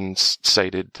reasons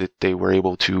cited that they were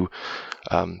able to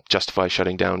justify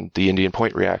shutting down the Indian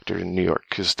Point reactor in New York,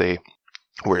 because they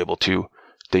were able to.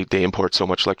 They import so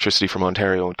much electricity from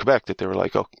Ontario and Quebec that they were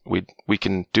like, oh, we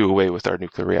can do away with our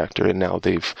nuclear reactor. And now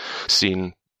they've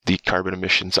seen the carbon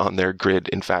emissions on their grid,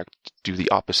 in fact, do the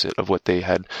opposite of what they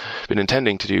had been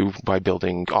intending to do by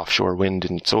building offshore wind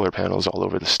and solar panels all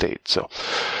over the state. So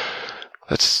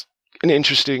that's an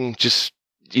interesting,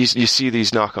 you see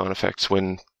these knock-on effects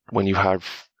when you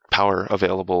have power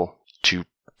available to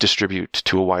distribute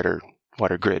to a wider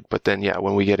grid. But then,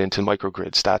 when we get into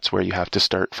microgrids, that's where you have to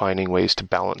start finding ways to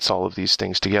balance all of these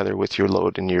things together with your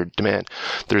load and your demand.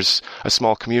 There's a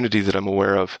small community that I'm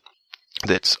aware of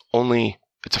it's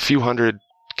a few hundred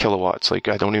kilowatts. I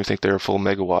don't even think they're a full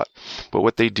megawatt. But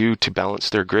what they do to balance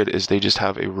their grid is they just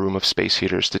have a room of space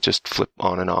heaters that just flip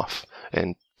on and off.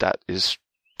 And that is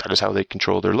how they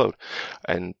control their load.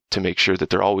 And to make sure that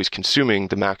they're always consuming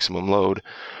the maximum load,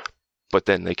 but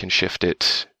then they can shift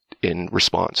it in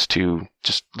response to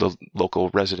just the local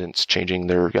residents changing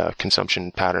their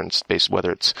consumption patterns,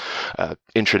 whether it's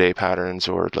intraday patterns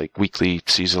or weekly,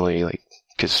 seasonally,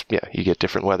 because you get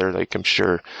different weather. I'm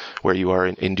sure where you are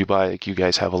in Dubai, you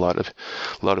guys have a lot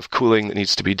of cooling that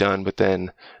needs to be done, but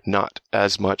then not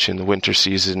as much in the winter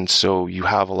season. So you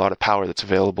have a lot of power that's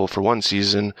available for one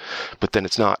season, but then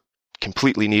it's not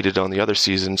completely needed on the other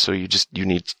season. So you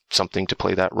need something to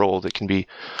play that role that can be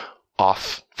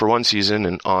off for one season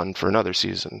and on for another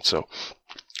season. So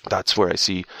that's where I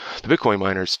see the Bitcoin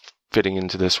miners fitting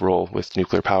into this role with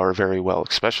nuclear power very well,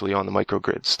 especially on the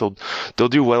microgrids. They'll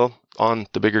do well on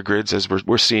the bigger grids, as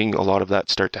we're seeing a lot of that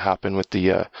start to happen with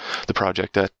the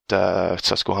project at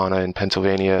Susquehanna in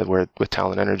Pennsylvania, where with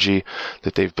Talon Energy,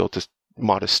 that they've built this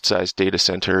modest-sized data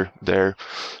center there.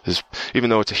 Even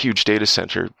though it's a huge data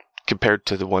center, compared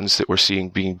to the ones that we're seeing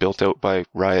being built out by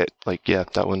Riot,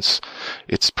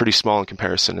 it's pretty small in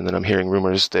comparison. And then I'm hearing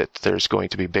rumors that there's going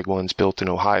to be big ones built in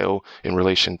Ohio in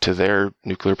relation to their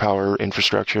nuclear power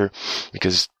infrastructure,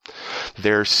 because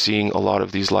they're seeing a lot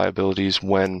of these liabilities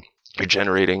when you're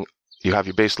generating. You have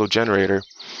your baseload generator,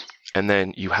 and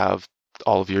then you have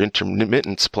all of your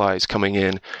intermittent supplies coming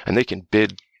in, and they can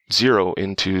bid zero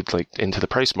into the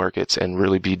price markets and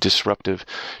really be disruptive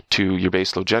to your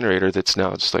baseload generator. That's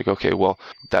now just okay, well,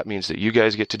 that means that you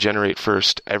guys get to generate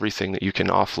first everything that you can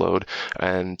offload,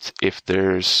 and if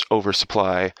there's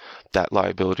oversupply, that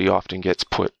liability often gets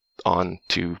put on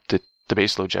to the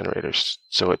baseload generators.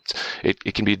 So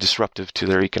it can be disruptive to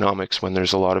their economics when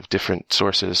there's a lot of different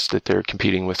sources that they're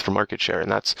competing with for market share,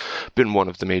 and that's been one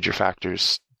of the major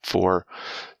factors for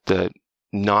the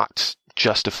not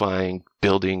justifying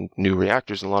building new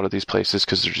reactors in a lot of these places,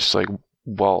 because they're just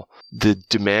well, the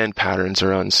demand patterns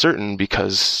are uncertain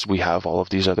because we have all of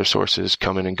these other sources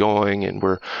coming and going, and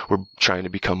we're trying to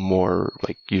become more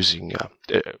using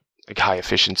high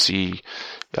efficiency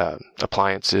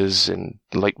appliances and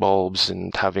light bulbs,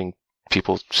 and having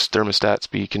people's thermostats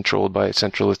be controlled by a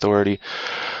central authority.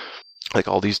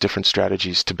 All these different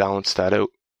strategies to balance that out.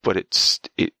 but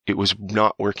it was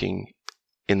not working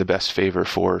in the best favor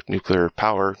for nuclear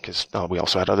power, because we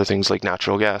also had other things like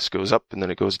natural gas goes up and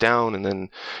then it goes down, and then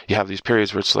you have these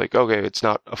periods where it's like, okay, it's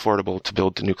not affordable to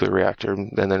build a nuclear reactor,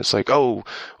 and then it's like, oh,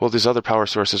 well, these other power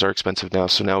sources are expensive now,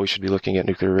 so now we should be looking at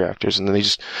nuclear reactors. And then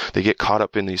they get caught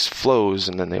up in these flows,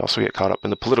 and then they also get caught up in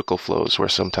the political flows, where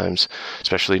sometimes,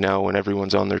 especially now when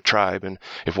everyone's on their tribe, and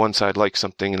if one side likes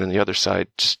something and then the other side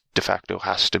just de facto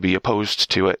has to be opposed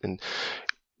to it. And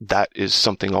that is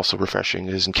something also refreshing,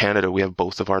 is in Canada, we have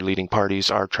both of our leading parties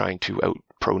are trying to out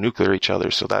pro-nuclear each other,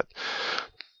 so that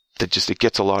it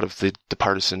gets a lot of the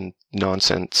partisan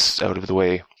nonsense out of the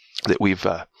way that we've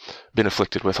been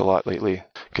afflicted with a lot lately.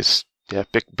 Because, yeah,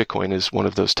 Bitcoin is one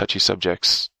of those touchy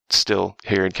subjects still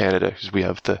here in Canada, because we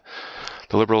have the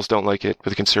Liberals don't like it,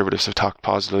 but the Conservatives have talked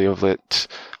positively of it,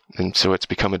 and so it's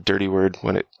become a dirty word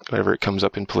whenever it comes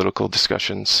up in political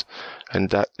discussions. And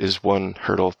that is one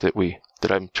hurdle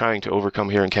that I'm trying to overcome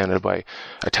here in Canada by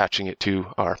attaching it to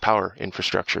our power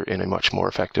infrastructure in a much more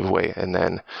effective way. And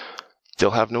then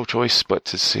they'll have no choice but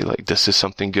to see, like, this is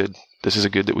something good. This is a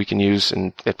good that we can use,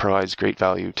 and it provides great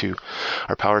value to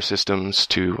our power systems,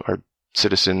 to our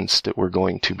citizens, that we're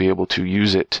going to be able to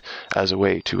use it as a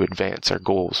way to advance our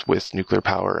goals with nuclear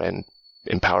power and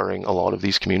empowering a lot of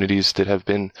these communities that have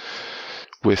been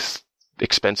with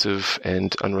expensive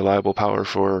and unreliable power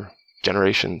for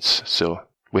generations. So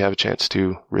we have a chance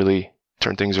to really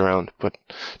turn things around, but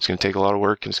it's going to take a lot of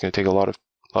work, and it's going to take a lot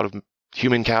of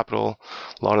human capital,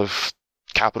 a lot of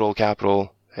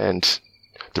capital, and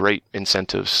the right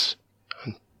incentives.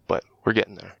 But we're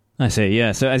getting there. I see,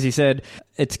 yeah. So as you said,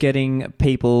 it's getting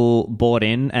people bought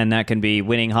in, and that can be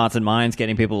winning hearts and minds,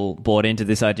 getting people bought into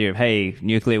this idea of, hey,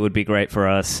 nuclear would be great for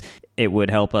us. It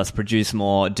would help us produce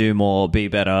more, do more, be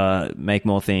better, make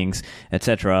more things,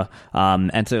 etc.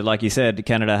 And so, like you said,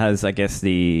 Canada has, I guess,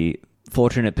 the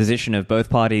fortunate position of both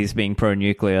parties being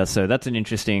pro-nuclear. So that's an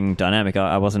interesting dynamic.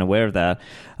 I wasn't aware of that.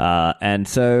 And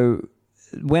so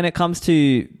when it comes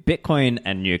to Bitcoin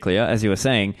and nuclear, as you were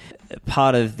saying,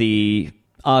 part of the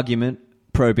argument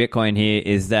pro-Bitcoin here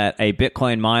is that a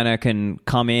Bitcoin miner can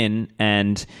come in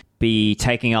and be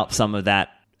taking up some of that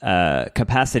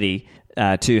capacity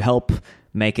to help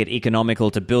make it economical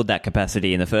to build that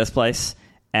capacity in the first place.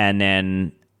 And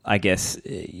then I guess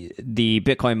the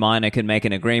Bitcoin miner can make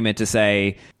an agreement to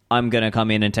say, I'm going to come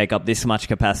in and take up this much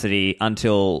capacity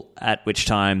until at which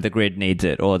time the grid needs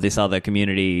it, or this other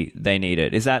community, they need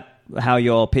it. Is that how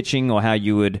you're pitching, or how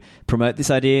you would promote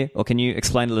this idea? Or can you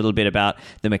explain a little bit about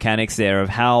the mechanics there of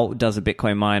how does a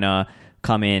Bitcoin miner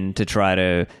come in to try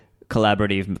to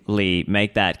collaboratively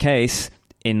make that case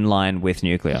in line with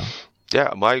nuclear?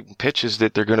 Yeah, my pitch is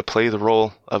that they're going to play the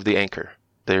role of the anchor.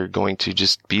 They're going to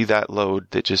just be that load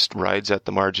that just rides at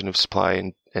the margin of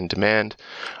supply and demand,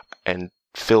 and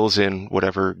fills in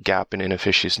whatever gap and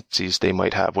inefficiencies they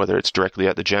might have, whether it's directly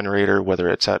at the generator, whether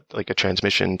it's at like a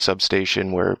transmission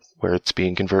substation where it's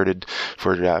being converted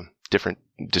for different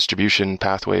distribution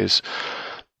pathways.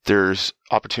 There's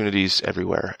opportunities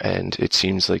everywhere, and it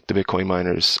seems like the Bitcoin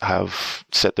miners have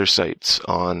set their sights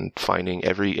on finding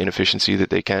every inefficiency that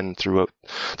they can throughout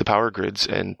the power grids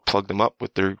and plug them up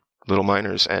with their little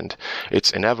miners. And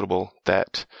it's inevitable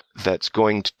that that's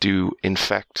going to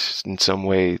infect in some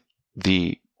way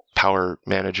the power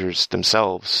managers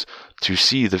themselves to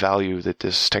see the value that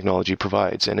this technology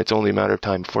provides. And it's only a matter of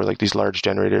time before like these large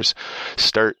generators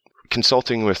start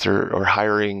consulting with or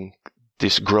hiring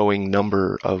this growing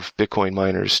number of Bitcoin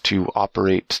miners to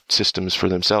operate systems for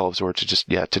themselves, or to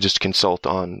just consult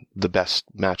on the best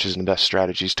matches and the best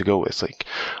strategies to go with. Like,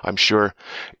 I'm sure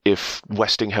if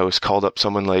Westinghouse called up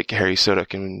someone like Harry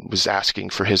Sudok and was asking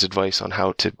for his advice on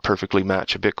how to perfectly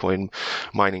match a Bitcoin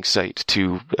mining site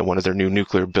to one of their new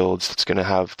nuclear builds that's going to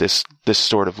have this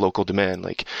sort of local demand,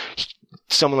 like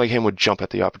someone like him would jump at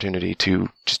the opportunity to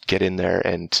just get in there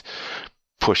and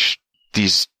push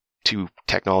these two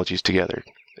technologies together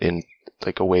in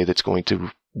like a way that's going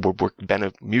to work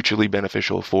mutually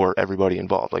beneficial for everybody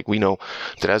involved. Like, we know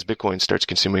that as Bitcoin starts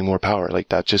consuming more power, like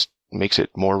that just makes it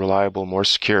more reliable, more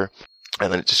secure.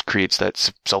 And then it just creates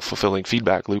that self-fulfilling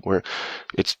feedback loop where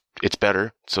it's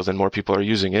better. So then more people are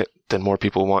using it. Then more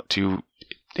people want to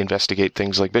investigate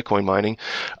things like Bitcoin mining,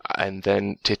 and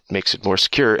then it makes it more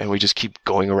secure. And we just keep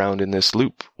going around in this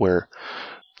loop where,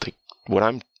 like, what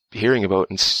I'm hearing about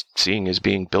and seeing is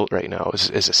being built right now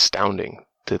is astounding.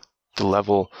 The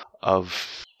level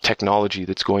of technology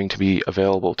that's going to be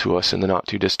available to us in the not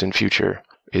too distant future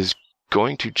is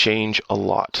going to change a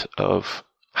lot of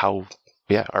how,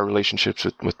 our relationships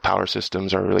with power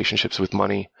systems, our relationships with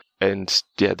money, And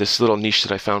yeah, this little niche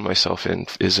that I found myself in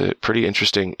is a pretty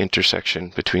interesting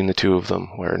intersection between the two of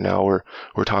them, where now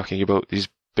we're talking about these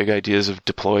big ideas of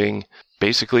deploying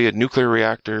basically a nuclear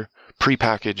reactor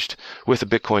prepackaged with a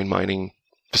Bitcoin mining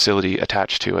facility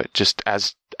attached to it, just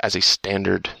as a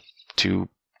standard to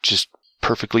just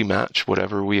perfectly match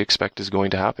whatever we expect is going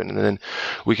to happen. And then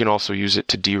we can also use it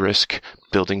to de-risk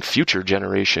building future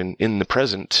generation in the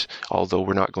present, although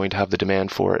we're not going to have the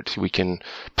demand for it. We can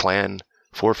plan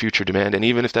for future demand. And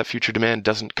even if that future demand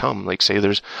doesn't come, like say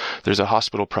there's a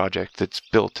hospital project that's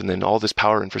built, and then all this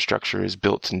power infrastructure is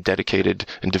built and dedicated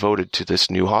and devoted to this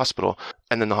new hospital,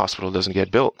 and then the hospital doesn't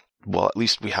get built. Well, at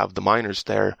least we have the miners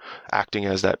there acting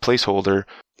as that placeholder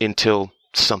until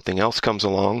something else comes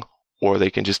along, or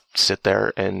they can just sit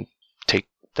there and take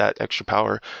that extra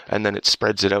power, and then it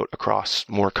spreads it out across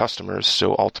more customers.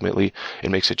 So ultimately it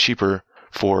makes it cheaper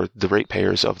for the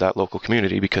ratepayers of that local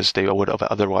community, because they would have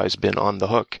otherwise been on the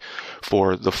hook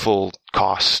for the full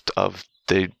cost of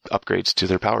the upgrades to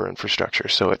their power infrastructure.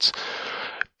 So it's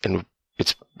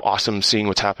awesome seeing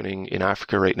what's happening in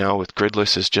Africa right now with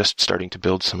Gridless is just starting to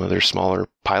build some of their smaller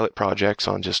pilot projects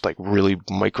on just like really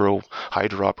micro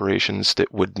hydro operations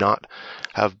that would not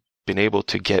have been able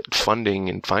to get funding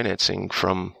and financing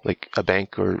from like a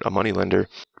bank or a money lender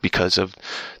because of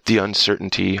the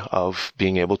uncertainty of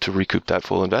being able to recoup that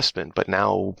full investment. But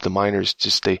now the miners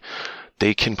just,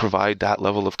 they can provide that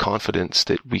level of confidence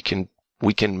that we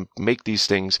can make these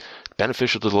things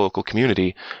beneficial to the local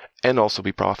community and also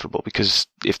be profitable. Because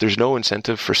if there's no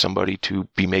incentive for somebody to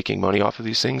be making money off of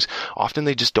these things, often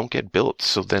they just don't get built.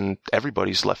 So then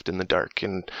everybody's left in the dark.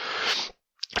 And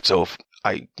so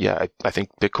I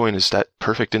think Bitcoin is that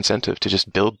perfect incentive to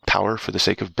just build power for the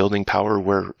sake of building power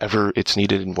wherever it's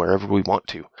needed and wherever we want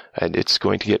to. And it's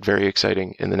going to get very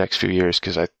exciting in the next few years,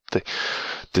 because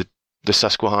the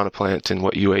Susquehanna plant and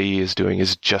what UAE is doing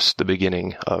is just the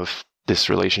beginning of this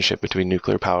relationship between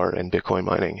nuclear power and Bitcoin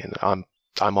mining. And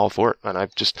I'm all for it. And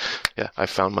I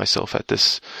found myself at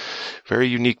this very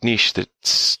unique niche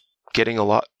that's getting a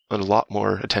lot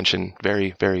more attention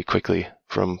very, very quickly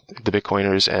from the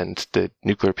Bitcoiners and the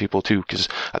nuclear people too. Because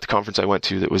at the conference I went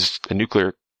to that was a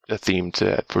nuclear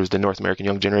themed for the North American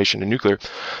Young Generation in Nuclear,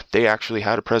 they actually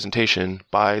had a presentation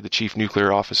by the chief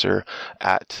nuclear officer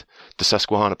at the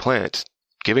Susquehanna plant,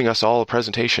 giving us all a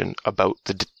presentation about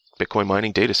the Bitcoin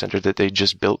mining data center that they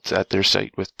just built at their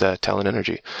site with Talon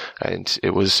Energy. And it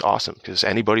was awesome, because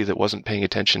anybody that wasn't paying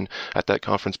attention at that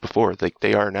conference before, like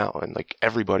they are now, and like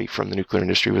everybody from the nuclear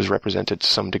industry was represented to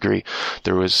some degree.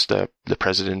 There was the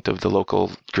president of the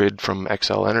local grid from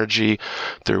XL Energy.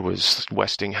 There was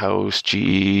Westinghouse,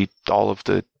 GE, all of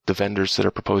the vendors that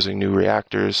are proposing new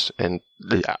reactors and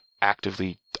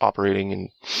actively operating, and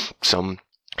some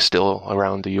still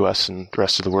around the US and the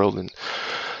rest of the world. And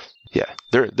yeah,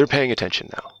 they're paying attention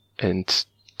now. And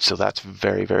so that's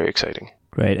very, very exciting.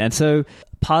 Great. And so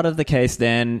part of the case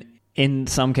then, in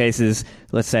some cases,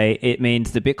 let's say it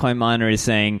means the Bitcoin miner is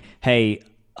saying, hey,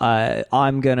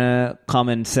 I'm going to come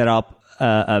and set up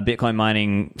a Bitcoin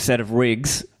mining set of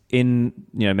rigs in,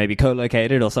 maybe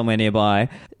co-located or somewhere nearby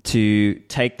to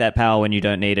take that power when you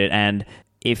don't need it. And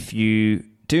if you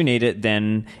do need it,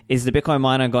 then is the Bitcoin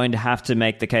miner going to have to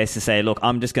make the case to say, look,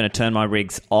 I'm just going to turn my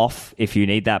rigs off if you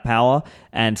need that power?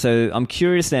 And so I'm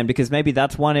curious then, because maybe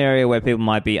that's one area where people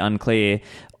might be unclear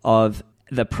of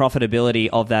the profitability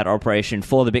of that operation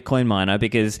for the Bitcoin miner,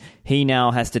 because he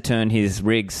now has to turn his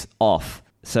rigs off.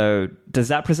 So does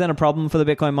that present a problem for the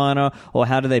Bitcoin miner, or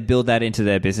how do they build that into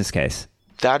their business case?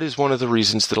 That is one of the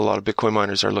reasons that a lot of Bitcoin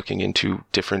miners are looking into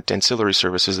different ancillary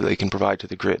services that they can provide to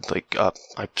the grid. Like,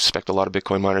 I suspect a lot of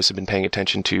Bitcoin miners have been paying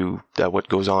attention to what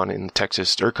goes on in the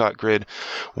Texas ERCOT grid,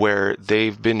 where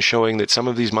they've been showing that some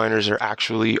of these miners are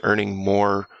actually earning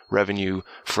more revenue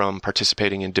from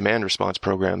participating in demand response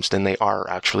programs than they are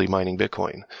actually mining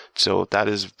Bitcoin. So that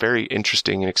is very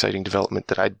interesting and exciting development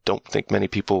that I don't think many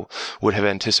people would have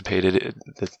anticipated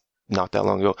not that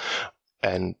long ago.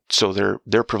 And so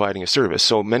they're providing a service.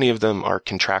 So many of them are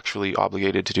contractually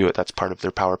obligated to do it. That's part of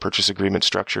their power purchase agreement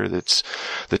structure. That's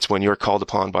when you're called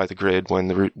upon by the grid,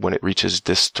 when it reaches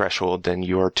this threshold, then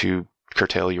you are to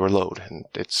curtail your load. And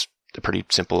it's a pretty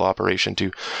simple operation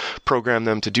to program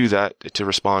them to do that, to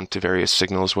respond to various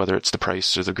signals, whether it's the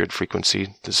price or the grid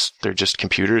frequency. They're just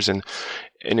computers, and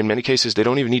in many cases, they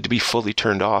don't even need to be fully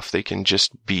turned off. They can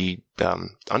just be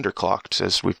underclocked,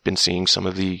 as we've been seeing. Some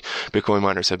of the Bitcoin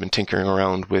miners have been tinkering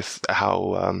around with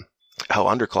how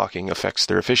underclocking affects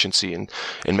their efficiency. And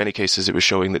in many cases, it was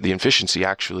showing that the efficiency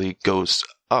actually goes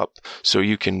up. So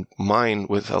you can mine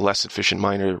with a less efficient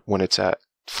miner when it's at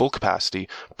full capacity,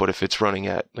 but if it's running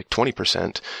at like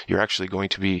 20%, you're actually going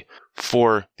to be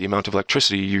for the amount of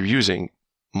electricity you're using,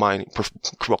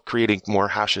 creating more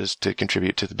hashes to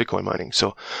contribute to the Bitcoin mining.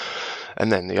 So,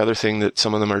 and then the other thing that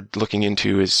some of them are looking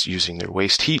into is using their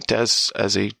waste heat as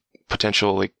a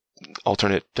potential like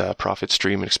alternate profit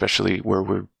stream, and especially where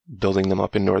we're building them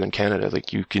up in northern Canada.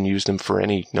 Like you can use them for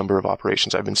any number of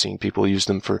operations. I've been seeing people use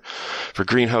them for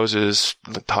greenhouses,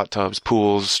 hot tubs,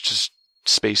 pools, just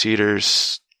space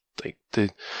heaters, like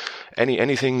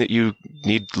anything that you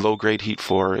need low grade heat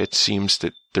for. It seems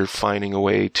that they're finding a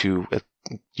way to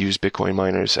use Bitcoin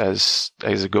miners as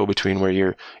a go-between, where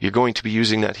you're going to be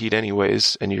using that heat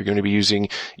anyways, and you're going to be using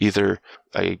either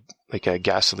a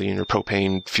gasoline or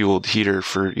propane fueled heater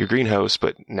for your greenhouse,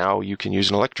 but now you can use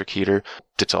an electric heater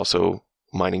that's also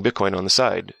mining Bitcoin on the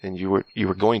side, and you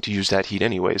were going to use that heat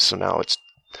anyways. So now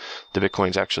the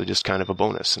Bitcoin's actually just kind of a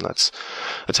bonus, and that's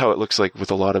how it looks like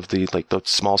with a lot of the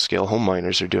small scale home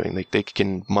miners are doing. Like they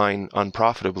can mine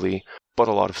unprofitably, but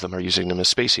a lot of them are using them as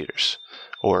space heaters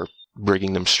or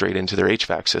bringing them straight into their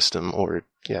HVAC system or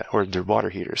their water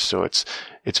heaters. So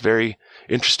it's very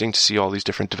interesting to see all these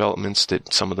different developments,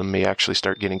 that some of them may actually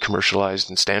start getting commercialized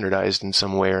and standardized in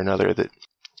some way or another,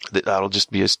 that'll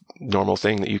just be a normal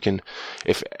thing that you can,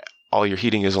 if all your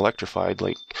heating is electrified,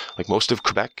 like most of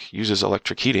Quebec uses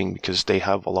electric heating because they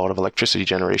have a lot of electricity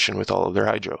generation with all of their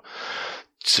hydro.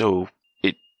 So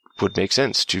it would make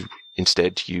sense to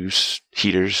instead use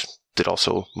heaters that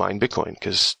also mine Bitcoin,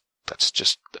 because that's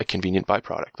just a convenient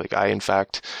byproduct. Like I, in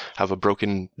fact, have a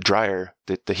broken dryer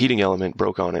that the heating element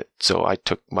broke on it. So I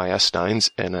took my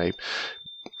S9s and I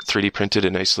 3D printed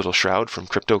a nice little shroud from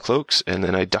Crypto Cloaks, and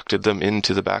then I ducted them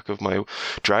into the back of my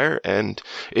dryer, and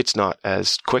it's not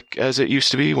as quick as it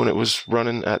used to be when it was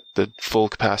running at the full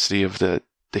capacity of the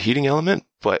heating element.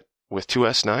 But with two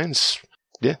S9s,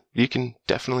 yeah, you can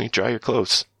definitely dry your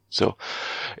clothes. So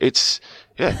it's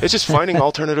just finding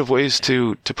alternative ways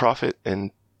to profit,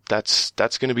 and that's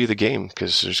going to be the game,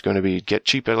 because there's going to be get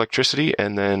cheap electricity,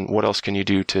 and then what else can you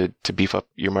do to beef up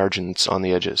your margins on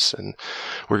the edges? And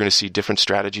we're going to see different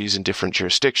strategies in different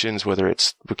jurisdictions, whether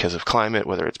it's because of climate,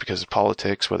 whether it's because of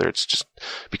politics, whether it's just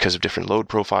because of different load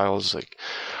profiles. Like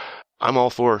I'm all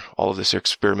for all of this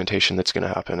experimentation that's going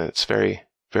to happen, and it's very,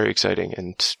 very exciting.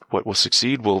 And what will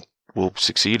succeed will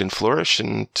succeed and flourish,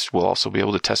 and we'll also be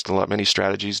able to test many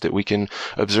strategies that we can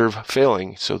observe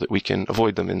failing so that we can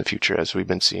avoid them in the future, as we've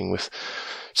been seeing with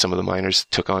some of the miners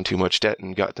took on too much debt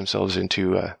and got themselves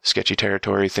into sketchy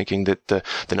territory, thinking that the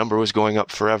number was going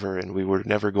up forever and we were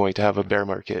never going to have a bear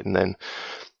market. And then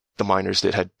the miners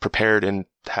that had prepared and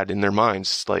had in their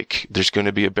minds, like, there's going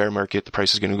to be a bear market, the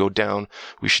price is going to go down,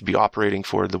 we should be operating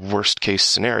for the worst case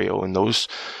scenario, and those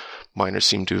miners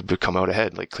seem to have come out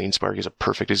ahead. Like CleanSpark is a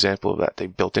perfect example of that. They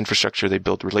built infrastructure, they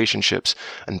built relationships,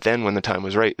 and then when the time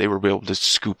was right, they were able to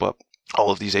scoop up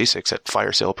all of these ASICs at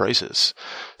fire sale prices.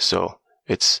 So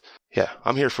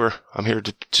I'm here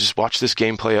to just watch this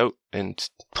game play out and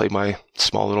play my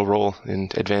small little role in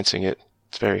advancing it.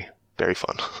 It's very, very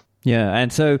fun. Yeah,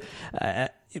 and so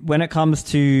when it comes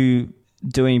to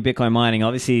doing Bitcoin mining,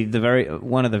 obviously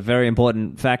one of the very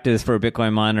important factors for a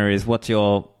Bitcoin miner is what's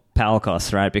your power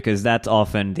costs, right? Because that's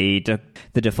often the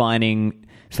defining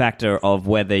factor of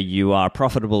whether you are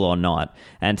profitable or not.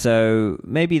 And so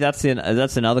maybe that's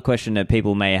another question that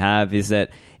people may have, is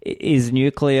that, is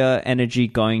nuclear energy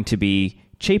going to be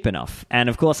cheap enough? And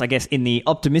of course, I guess in the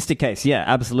optimistic case, yeah,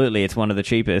 absolutely, it's one of the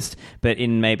cheapest. But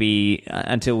in maybe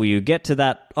until you get to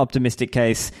that optimistic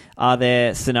case, are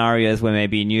there scenarios where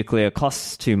maybe nuclear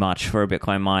costs too much for a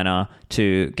Bitcoin miner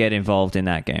to get involved in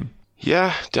that game?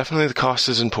 Yeah, definitely the cost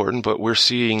is important, but we're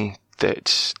seeing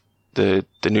that the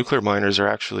nuclear miners are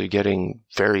actually getting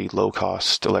very low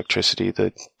cost electricity.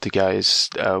 The guys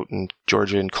out in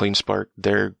Georgia and CleanSpark,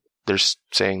 they're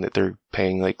saying that they're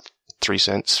paying like 3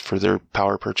 cents for their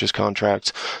power purchase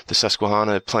contracts. The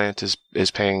Susquehanna plant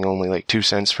is paying only like 2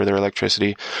 cents for their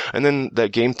electricity. And then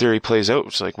that game theory plays out.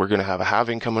 It's like, we're going to have a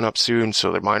halving coming up soon,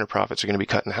 so their miner profits are going to be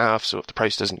cut in half. So if the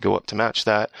price doesn't go up to match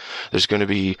that, there's going to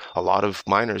be a lot of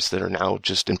miners that are now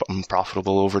just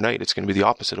unprofitable overnight. It's going to be the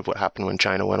opposite of what happened when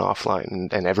China went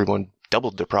offline, and everyone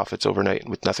doubled their profits overnight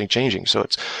with nothing changing.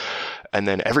 And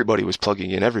then everybody was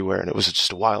plugging in everywhere, and it was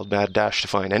just a wild, mad dash to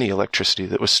find any electricity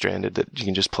that was stranded that you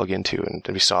can just plug into. And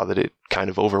we saw that it kind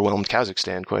of overwhelmed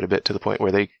Kazakhstan quite a bit, to the point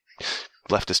where they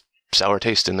left a sour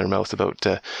taste in their mouth about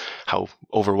how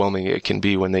overwhelming it can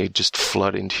be when they just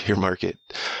flood into your market.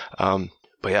 But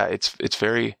yeah, it's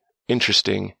very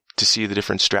interesting to see the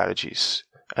different strategies.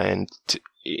 And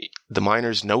the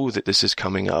miners know that this is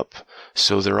coming up,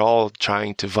 so they're all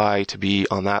trying to vie to be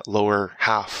on that lower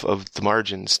half of the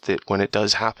margins, that when it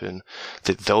does happen,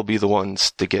 that they'll be the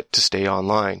ones that get to stay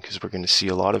online, because we're going to see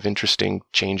a lot of interesting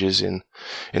changes in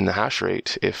the hash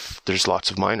rate if there's lots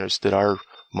of miners that are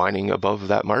mining above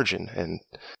that margin. And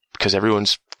because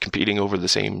everyone's competing over the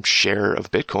same share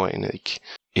of Bitcoin, like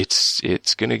it's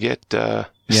going to get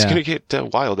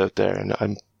wild out there, and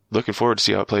I'm looking forward to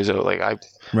see how it plays out. Like I've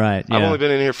only been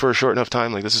in here for a short enough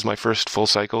time. Like this is my first full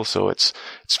cycle, so it's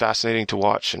fascinating to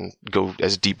watch and go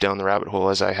as deep down the rabbit hole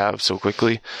as I have so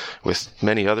quickly with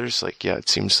many others. Like, yeah, it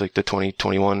seems like the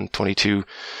 2021, 22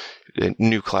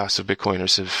 new class of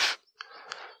Bitcoiners have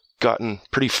gotten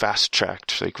pretty fast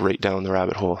tracked, like right down the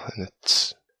rabbit hole, and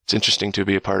it's interesting to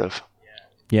be a part of.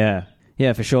 Yeah.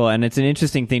 Yeah, for sure. And it's an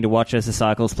interesting thing to watch as the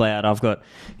cycles play out. I've got,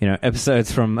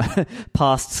 episodes from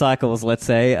past cycles, let's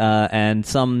say, and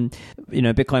some,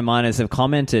 Bitcoin miners have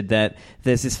commented that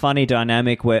there's this funny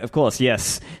dynamic where, of course,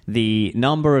 yes, the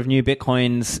number of new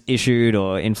Bitcoins issued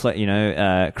or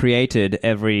created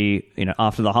every,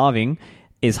 after the halving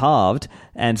is halved.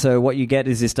 And so what you get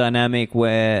is this dynamic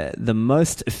where the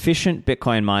most efficient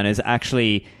Bitcoin miners are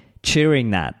actually cheering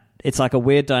that. It's like a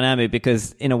weird dynamic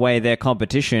because in a way their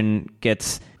competition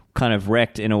gets kind of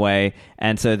wrecked in a way.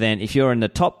 And so then if you're in the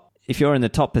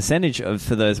top percentage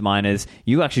for those miners,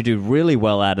 you actually do really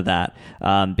well out of that,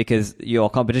 because your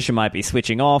competition might be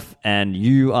switching off, and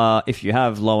you are, if you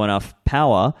have low enough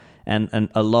power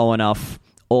and a low enough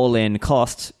all-in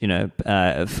cost,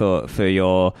 for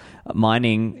your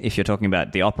mining, if you're talking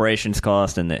about the operations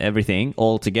cost and everything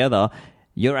all together,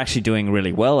 you're actually doing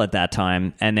really well at that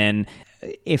time. And then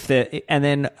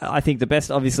I think the best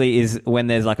obviously is when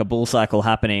there's like a bull cycle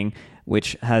happening,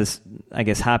 which has, I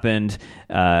guess, happened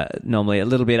normally a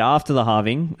little bit after the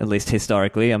halving, at least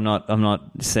historically. I'm not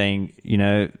saying,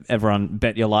 everyone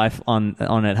bet your life on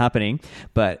it happening,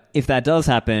 but if that does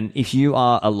happen, if you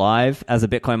are alive as a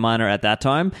Bitcoin miner at that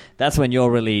time, that's when you're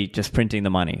really just printing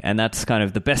the money, and that's kind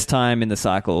of the best time in the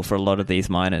cycle for a lot of these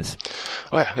miners.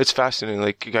 Oh yeah, it's fascinating.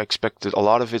 Like I expected, a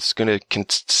lot of it's going to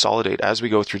consolidate as we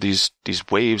go through these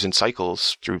waves and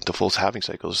cycles through the full halving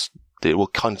cycles. It will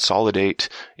consolidate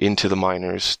into the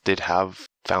miners that have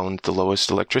found the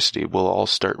lowest electricity. We'll all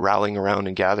start rallying around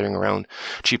and gathering around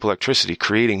cheap electricity,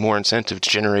 creating more incentive to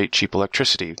generate cheap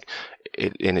electricity.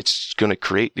 And it's going to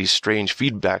create these strange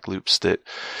feedback loops that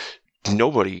some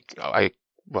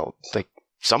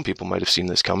people might have seen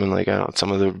this coming. Like, I don't know,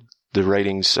 some of the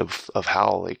writings of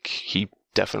Hal, like he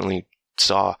definitely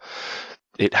saw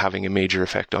it having a major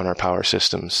effect on our power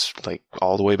systems, like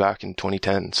all the way back in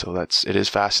 2010. So it is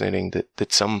fascinating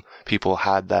that some people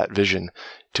had that vision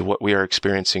to what we are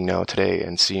experiencing now today,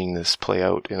 and seeing this play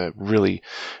out in a really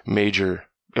major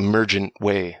emergent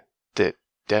way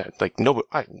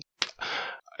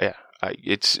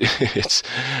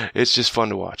it's just fun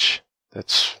to watch.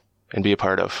 And be a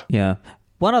part of. Yeah.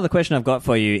 One other question I've got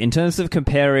for you, in terms of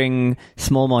comparing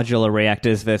small modular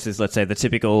reactors versus, let's say, the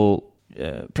typical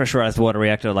pressurized water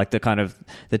reactor, like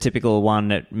the typical one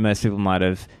that most people might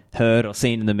have heard or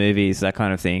seen in the movies, that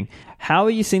kind of thing. How are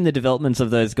you seeing the developments of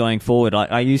those going forward?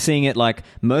 Like, are you seeing it like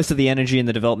most of the energy in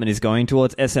the development is going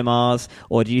towards SMRs,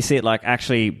 or do you see it like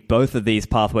actually both of these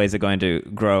pathways are going to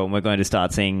grow and we're going to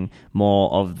start seeing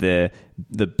more of the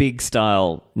big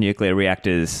style nuclear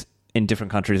reactors in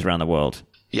different countries around the world?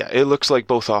 Yeah, it looks like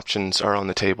both options are on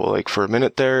the table. Like for a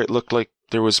minute there, it looked like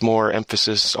there was more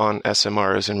emphasis on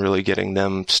SMRs and really getting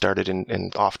them started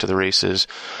and off to the races.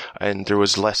 And there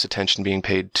was less attention being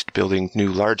paid to building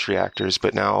new large reactors.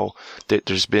 But now that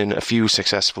there's been a few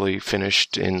successfully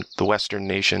finished in the Western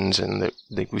nations, and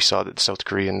we saw that the South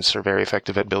Koreans are very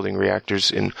effective at building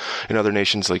reactors in other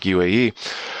nations like UAE,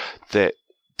 that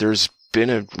there's been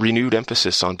a renewed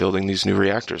emphasis on building these new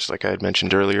reactors. Like I had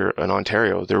mentioned earlier, in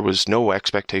Ontario, there was no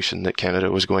expectation that Canada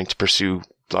was going to pursue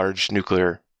large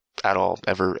nuclear at all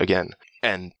ever again.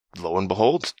 And lo and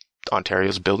behold,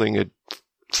 Ontario's building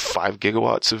 5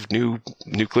 gigawatts of new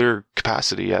nuclear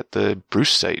capacity at the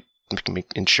Bruce site,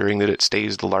 ensuring that it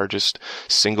stays the largest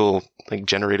single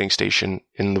generating station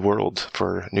in the world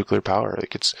for nuclear power.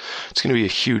 Like it's going to be a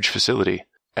huge facility.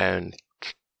 And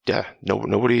yeah,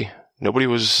 nobody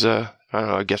was, I don't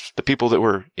know, I guess the people that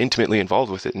were intimately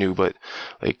involved with it knew, but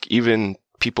like even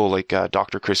people like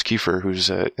Dr. Chris Kiefer, who's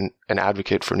an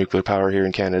advocate for nuclear power here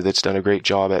in Canada, that's done a great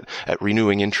job at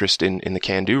renewing interest in the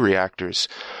CANDU reactors.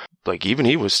 Like even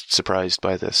he was surprised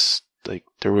by this. Like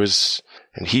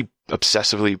and he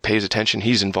obsessively pays attention.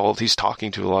 He's involved. He's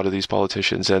talking to a lot of these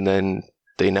politicians, and then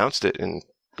they announced it, and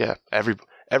yeah,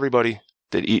 everybody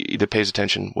that pays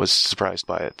attention was surprised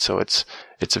by it. So it's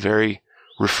a very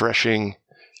refreshing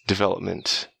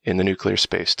development in the nuclear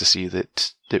space to see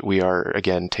that we are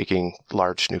again taking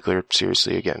large nuclear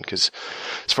seriously again. Because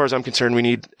as far as I'm concerned, we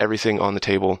need everything on the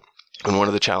table. And one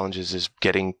of the challenges is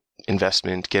getting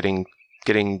investment, getting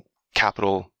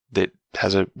capital that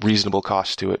has a reasonable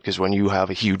cost to it. Because when you have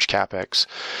a huge capex,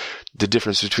 the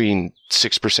difference between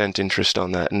 6% interest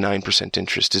on that and 9%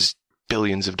 interest is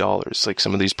billions of dollars. Like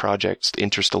some of these projects, the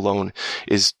interest alone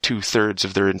is 2/3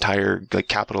 of their entire like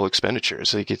capital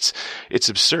expenditures. Like it's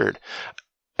absurd.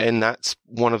 And that's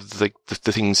one of the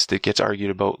things that gets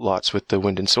argued about lots with the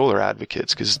wind and solar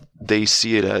advocates, because they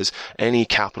see it as any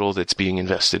capital that's being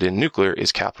invested in nuclear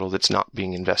is capital that's not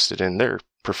being invested in their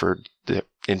preferred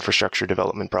infrastructure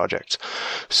development projects.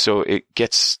 So it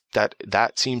gets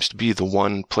that seems to be the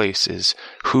one place is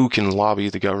who can lobby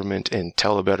the government and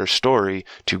tell a better story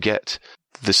to get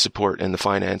the support and the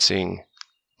financing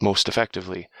most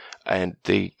effectively. And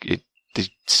it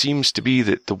seems to be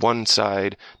that the one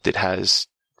side that has,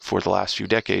 for the last few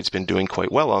decades, been doing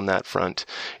quite well on that front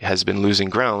has been losing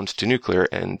ground to nuclear,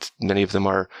 and many of them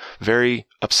are very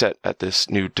upset at this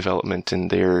new development,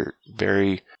 and they're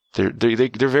very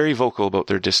vocal about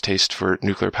their distaste for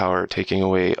nuclear power taking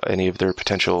away any of their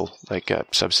potential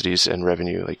subsidies and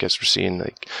revenue. Like as we're seeing,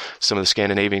 like some of the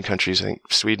Scandinavian countries, I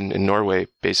think Sweden and Norway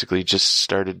basically just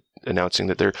started announcing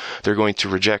that they're going to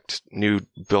reject new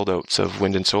build-outs of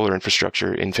wind and solar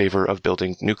infrastructure in favor of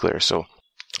building nuclear. So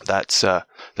that's a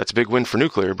big win for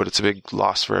nuclear, but it's a big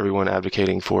loss for everyone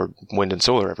advocating for wind and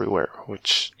solar everywhere,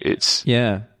 which it's...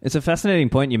 Yeah, it's a fascinating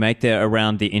point you make there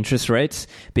around the interest rates,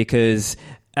 because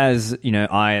as you know,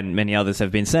 I and many others have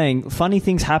been saying, funny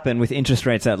things happen with interest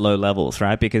rates at low levels,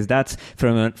 right? Because that's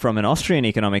from an Austrian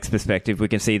economics perspective, we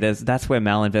can see that's where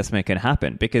malinvestment can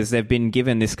happen, because they've been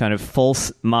given this kind of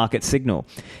false market signal.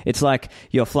 It's like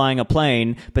you're flying a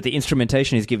plane, but the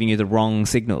instrumentation is giving you the wrong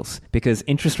signals because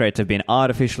interest rates have been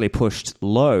artificially pushed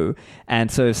low,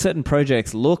 and so certain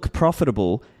projects look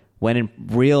profitable when in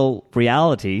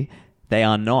reality they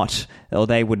are not, or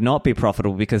they would not be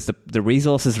profitable, because the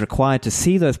resources required to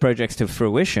see those projects to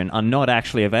fruition are not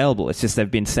actually available. It's just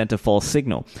they've been sent a false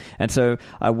signal. And so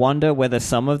I wonder whether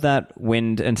some of that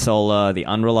wind and solar, the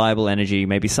unreliable energy,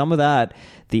 maybe some of that,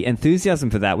 the enthusiasm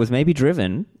for that was maybe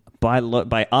driven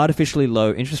by artificially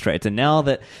low interest rates. And now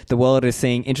that the world is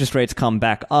seeing interest rates come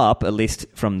back up, at least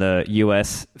from the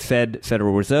US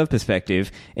Federal Reserve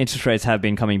perspective, interest rates have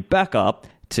been coming back up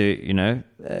to,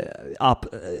 up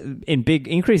in big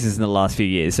increases in the last few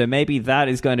years. So maybe that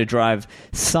is going to drive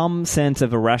some sense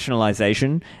of a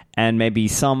rationalization and maybe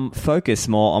some focus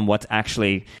more on what's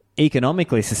actually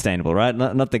economically sustainable, right?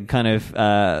 Not the kind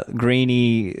of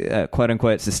greeny,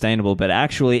 quote-unquote sustainable, but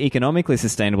actually economically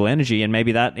sustainable energy. And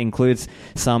maybe that includes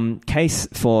some case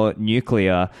for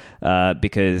nuclear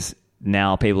because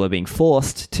now people are being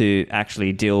forced to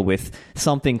actually deal with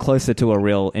something closer to a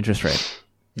real interest rate.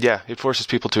 Yeah, it forces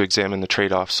people to examine the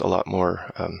trade-offs a lot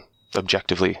more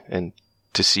objectively and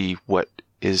to see what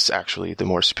is actually the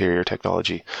more superior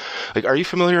technology. Like, are you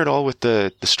familiar at all with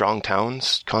the strong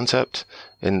towns concept?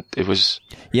 And it was...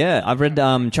 Yeah, I've read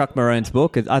Chuck Marone's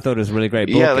book. I thought it was a really great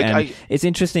book. Yeah, and it's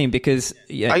interesting because...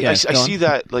 I see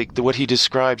that, like, what he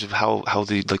describes of how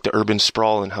the urban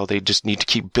sprawl and how they just need to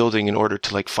keep building in order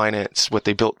to, finance what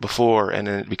they built before, and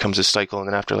then it becomes a cycle, and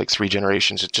then after, 3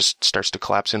 generations, it just starts to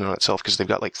collapse in on itself because they've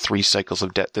got, 3 cycles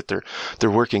of debt that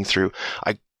they're working through.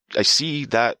 I see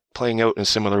that playing out in a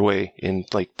similar way in,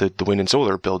 the wind and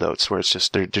solar build-outs, where it's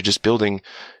just, they're just building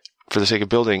for the sake of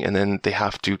building, and then they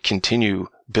have to continue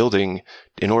building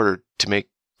in order to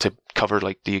cover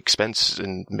the expense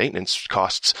and maintenance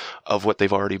costs of what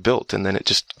they've already built. And then it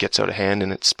just gets out of hand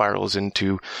and it spirals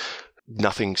into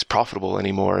nothing's profitable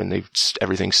anymore, and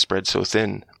everything's spread so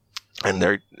thin, and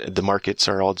the markets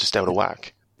are all just out of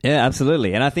whack. Yeah,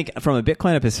 absolutely. And I think from a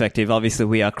Bitcoiner perspective, obviously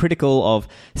we are critical of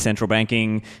central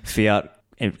banking, fiat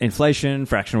inflation,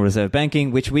 fractional reserve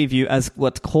banking, which we view as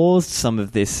what caused some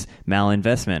of this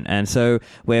malinvestment. And so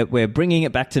we're bringing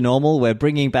it back to normal. We're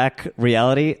bringing back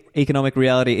reality. Economic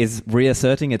reality is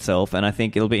reasserting itself. And I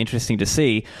think it'll be interesting to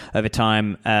see over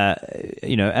time,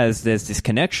 as there's this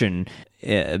connection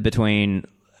between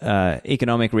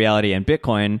economic reality and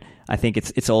Bitcoin, I think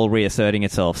it's all reasserting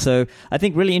itself. So I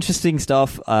think really interesting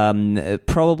stuff.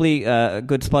 Probably a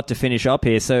good spot to finish up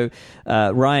here. So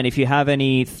Ryan, if you have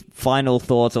any final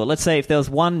thoughts, or let's say if there was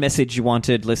one message you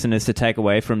wanted listeners to take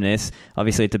away from this,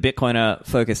 obviously it's a Bitcoiner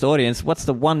focused audience, what's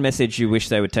the one message you wish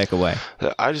they would take away?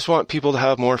 I just want people to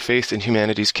have more faith in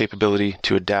humanity's capability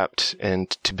to adapt and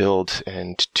to build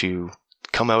and to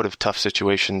come out of tough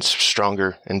situations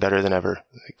stronger and better than ever.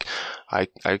 I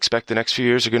expect the next few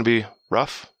years are going to be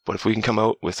rough, But if we can come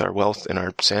out with our wealth and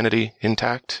our sanity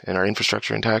intact and our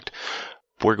infrastructure intact,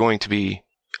 we're going to be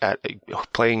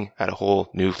playing at a whole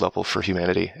new level for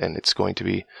humanity, and it's going to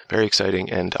be very exciting.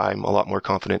 And I'm a lot more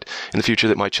confident in the future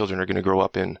that my children are going to grow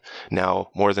up in now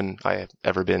more than I have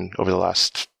ever been over the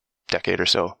last decade or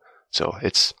so. So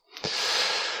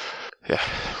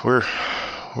we're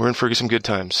in for some good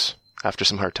times after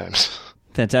some hard times.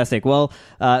 Fantastic. Well,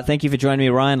 thank you for joining me,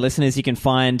 Ryan. Listeners, you can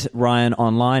find Ryan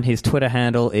online. His Twitter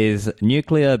handle is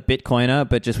Nuclear Bitcoiner,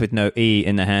 but just with no E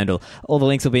in the handle. All the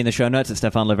links will be in the show notes at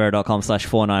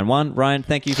stefanlivera.com/491. Ryan,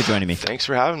 thank you for joining me. Thanks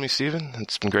for having me, Stephen.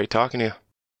 It's been great talking to you.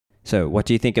 So what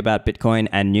do you think about Bitcoin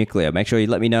and nuclear? Make sure you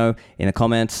let me know in the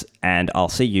comments, and I'll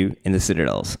see you in the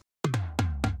Citadels.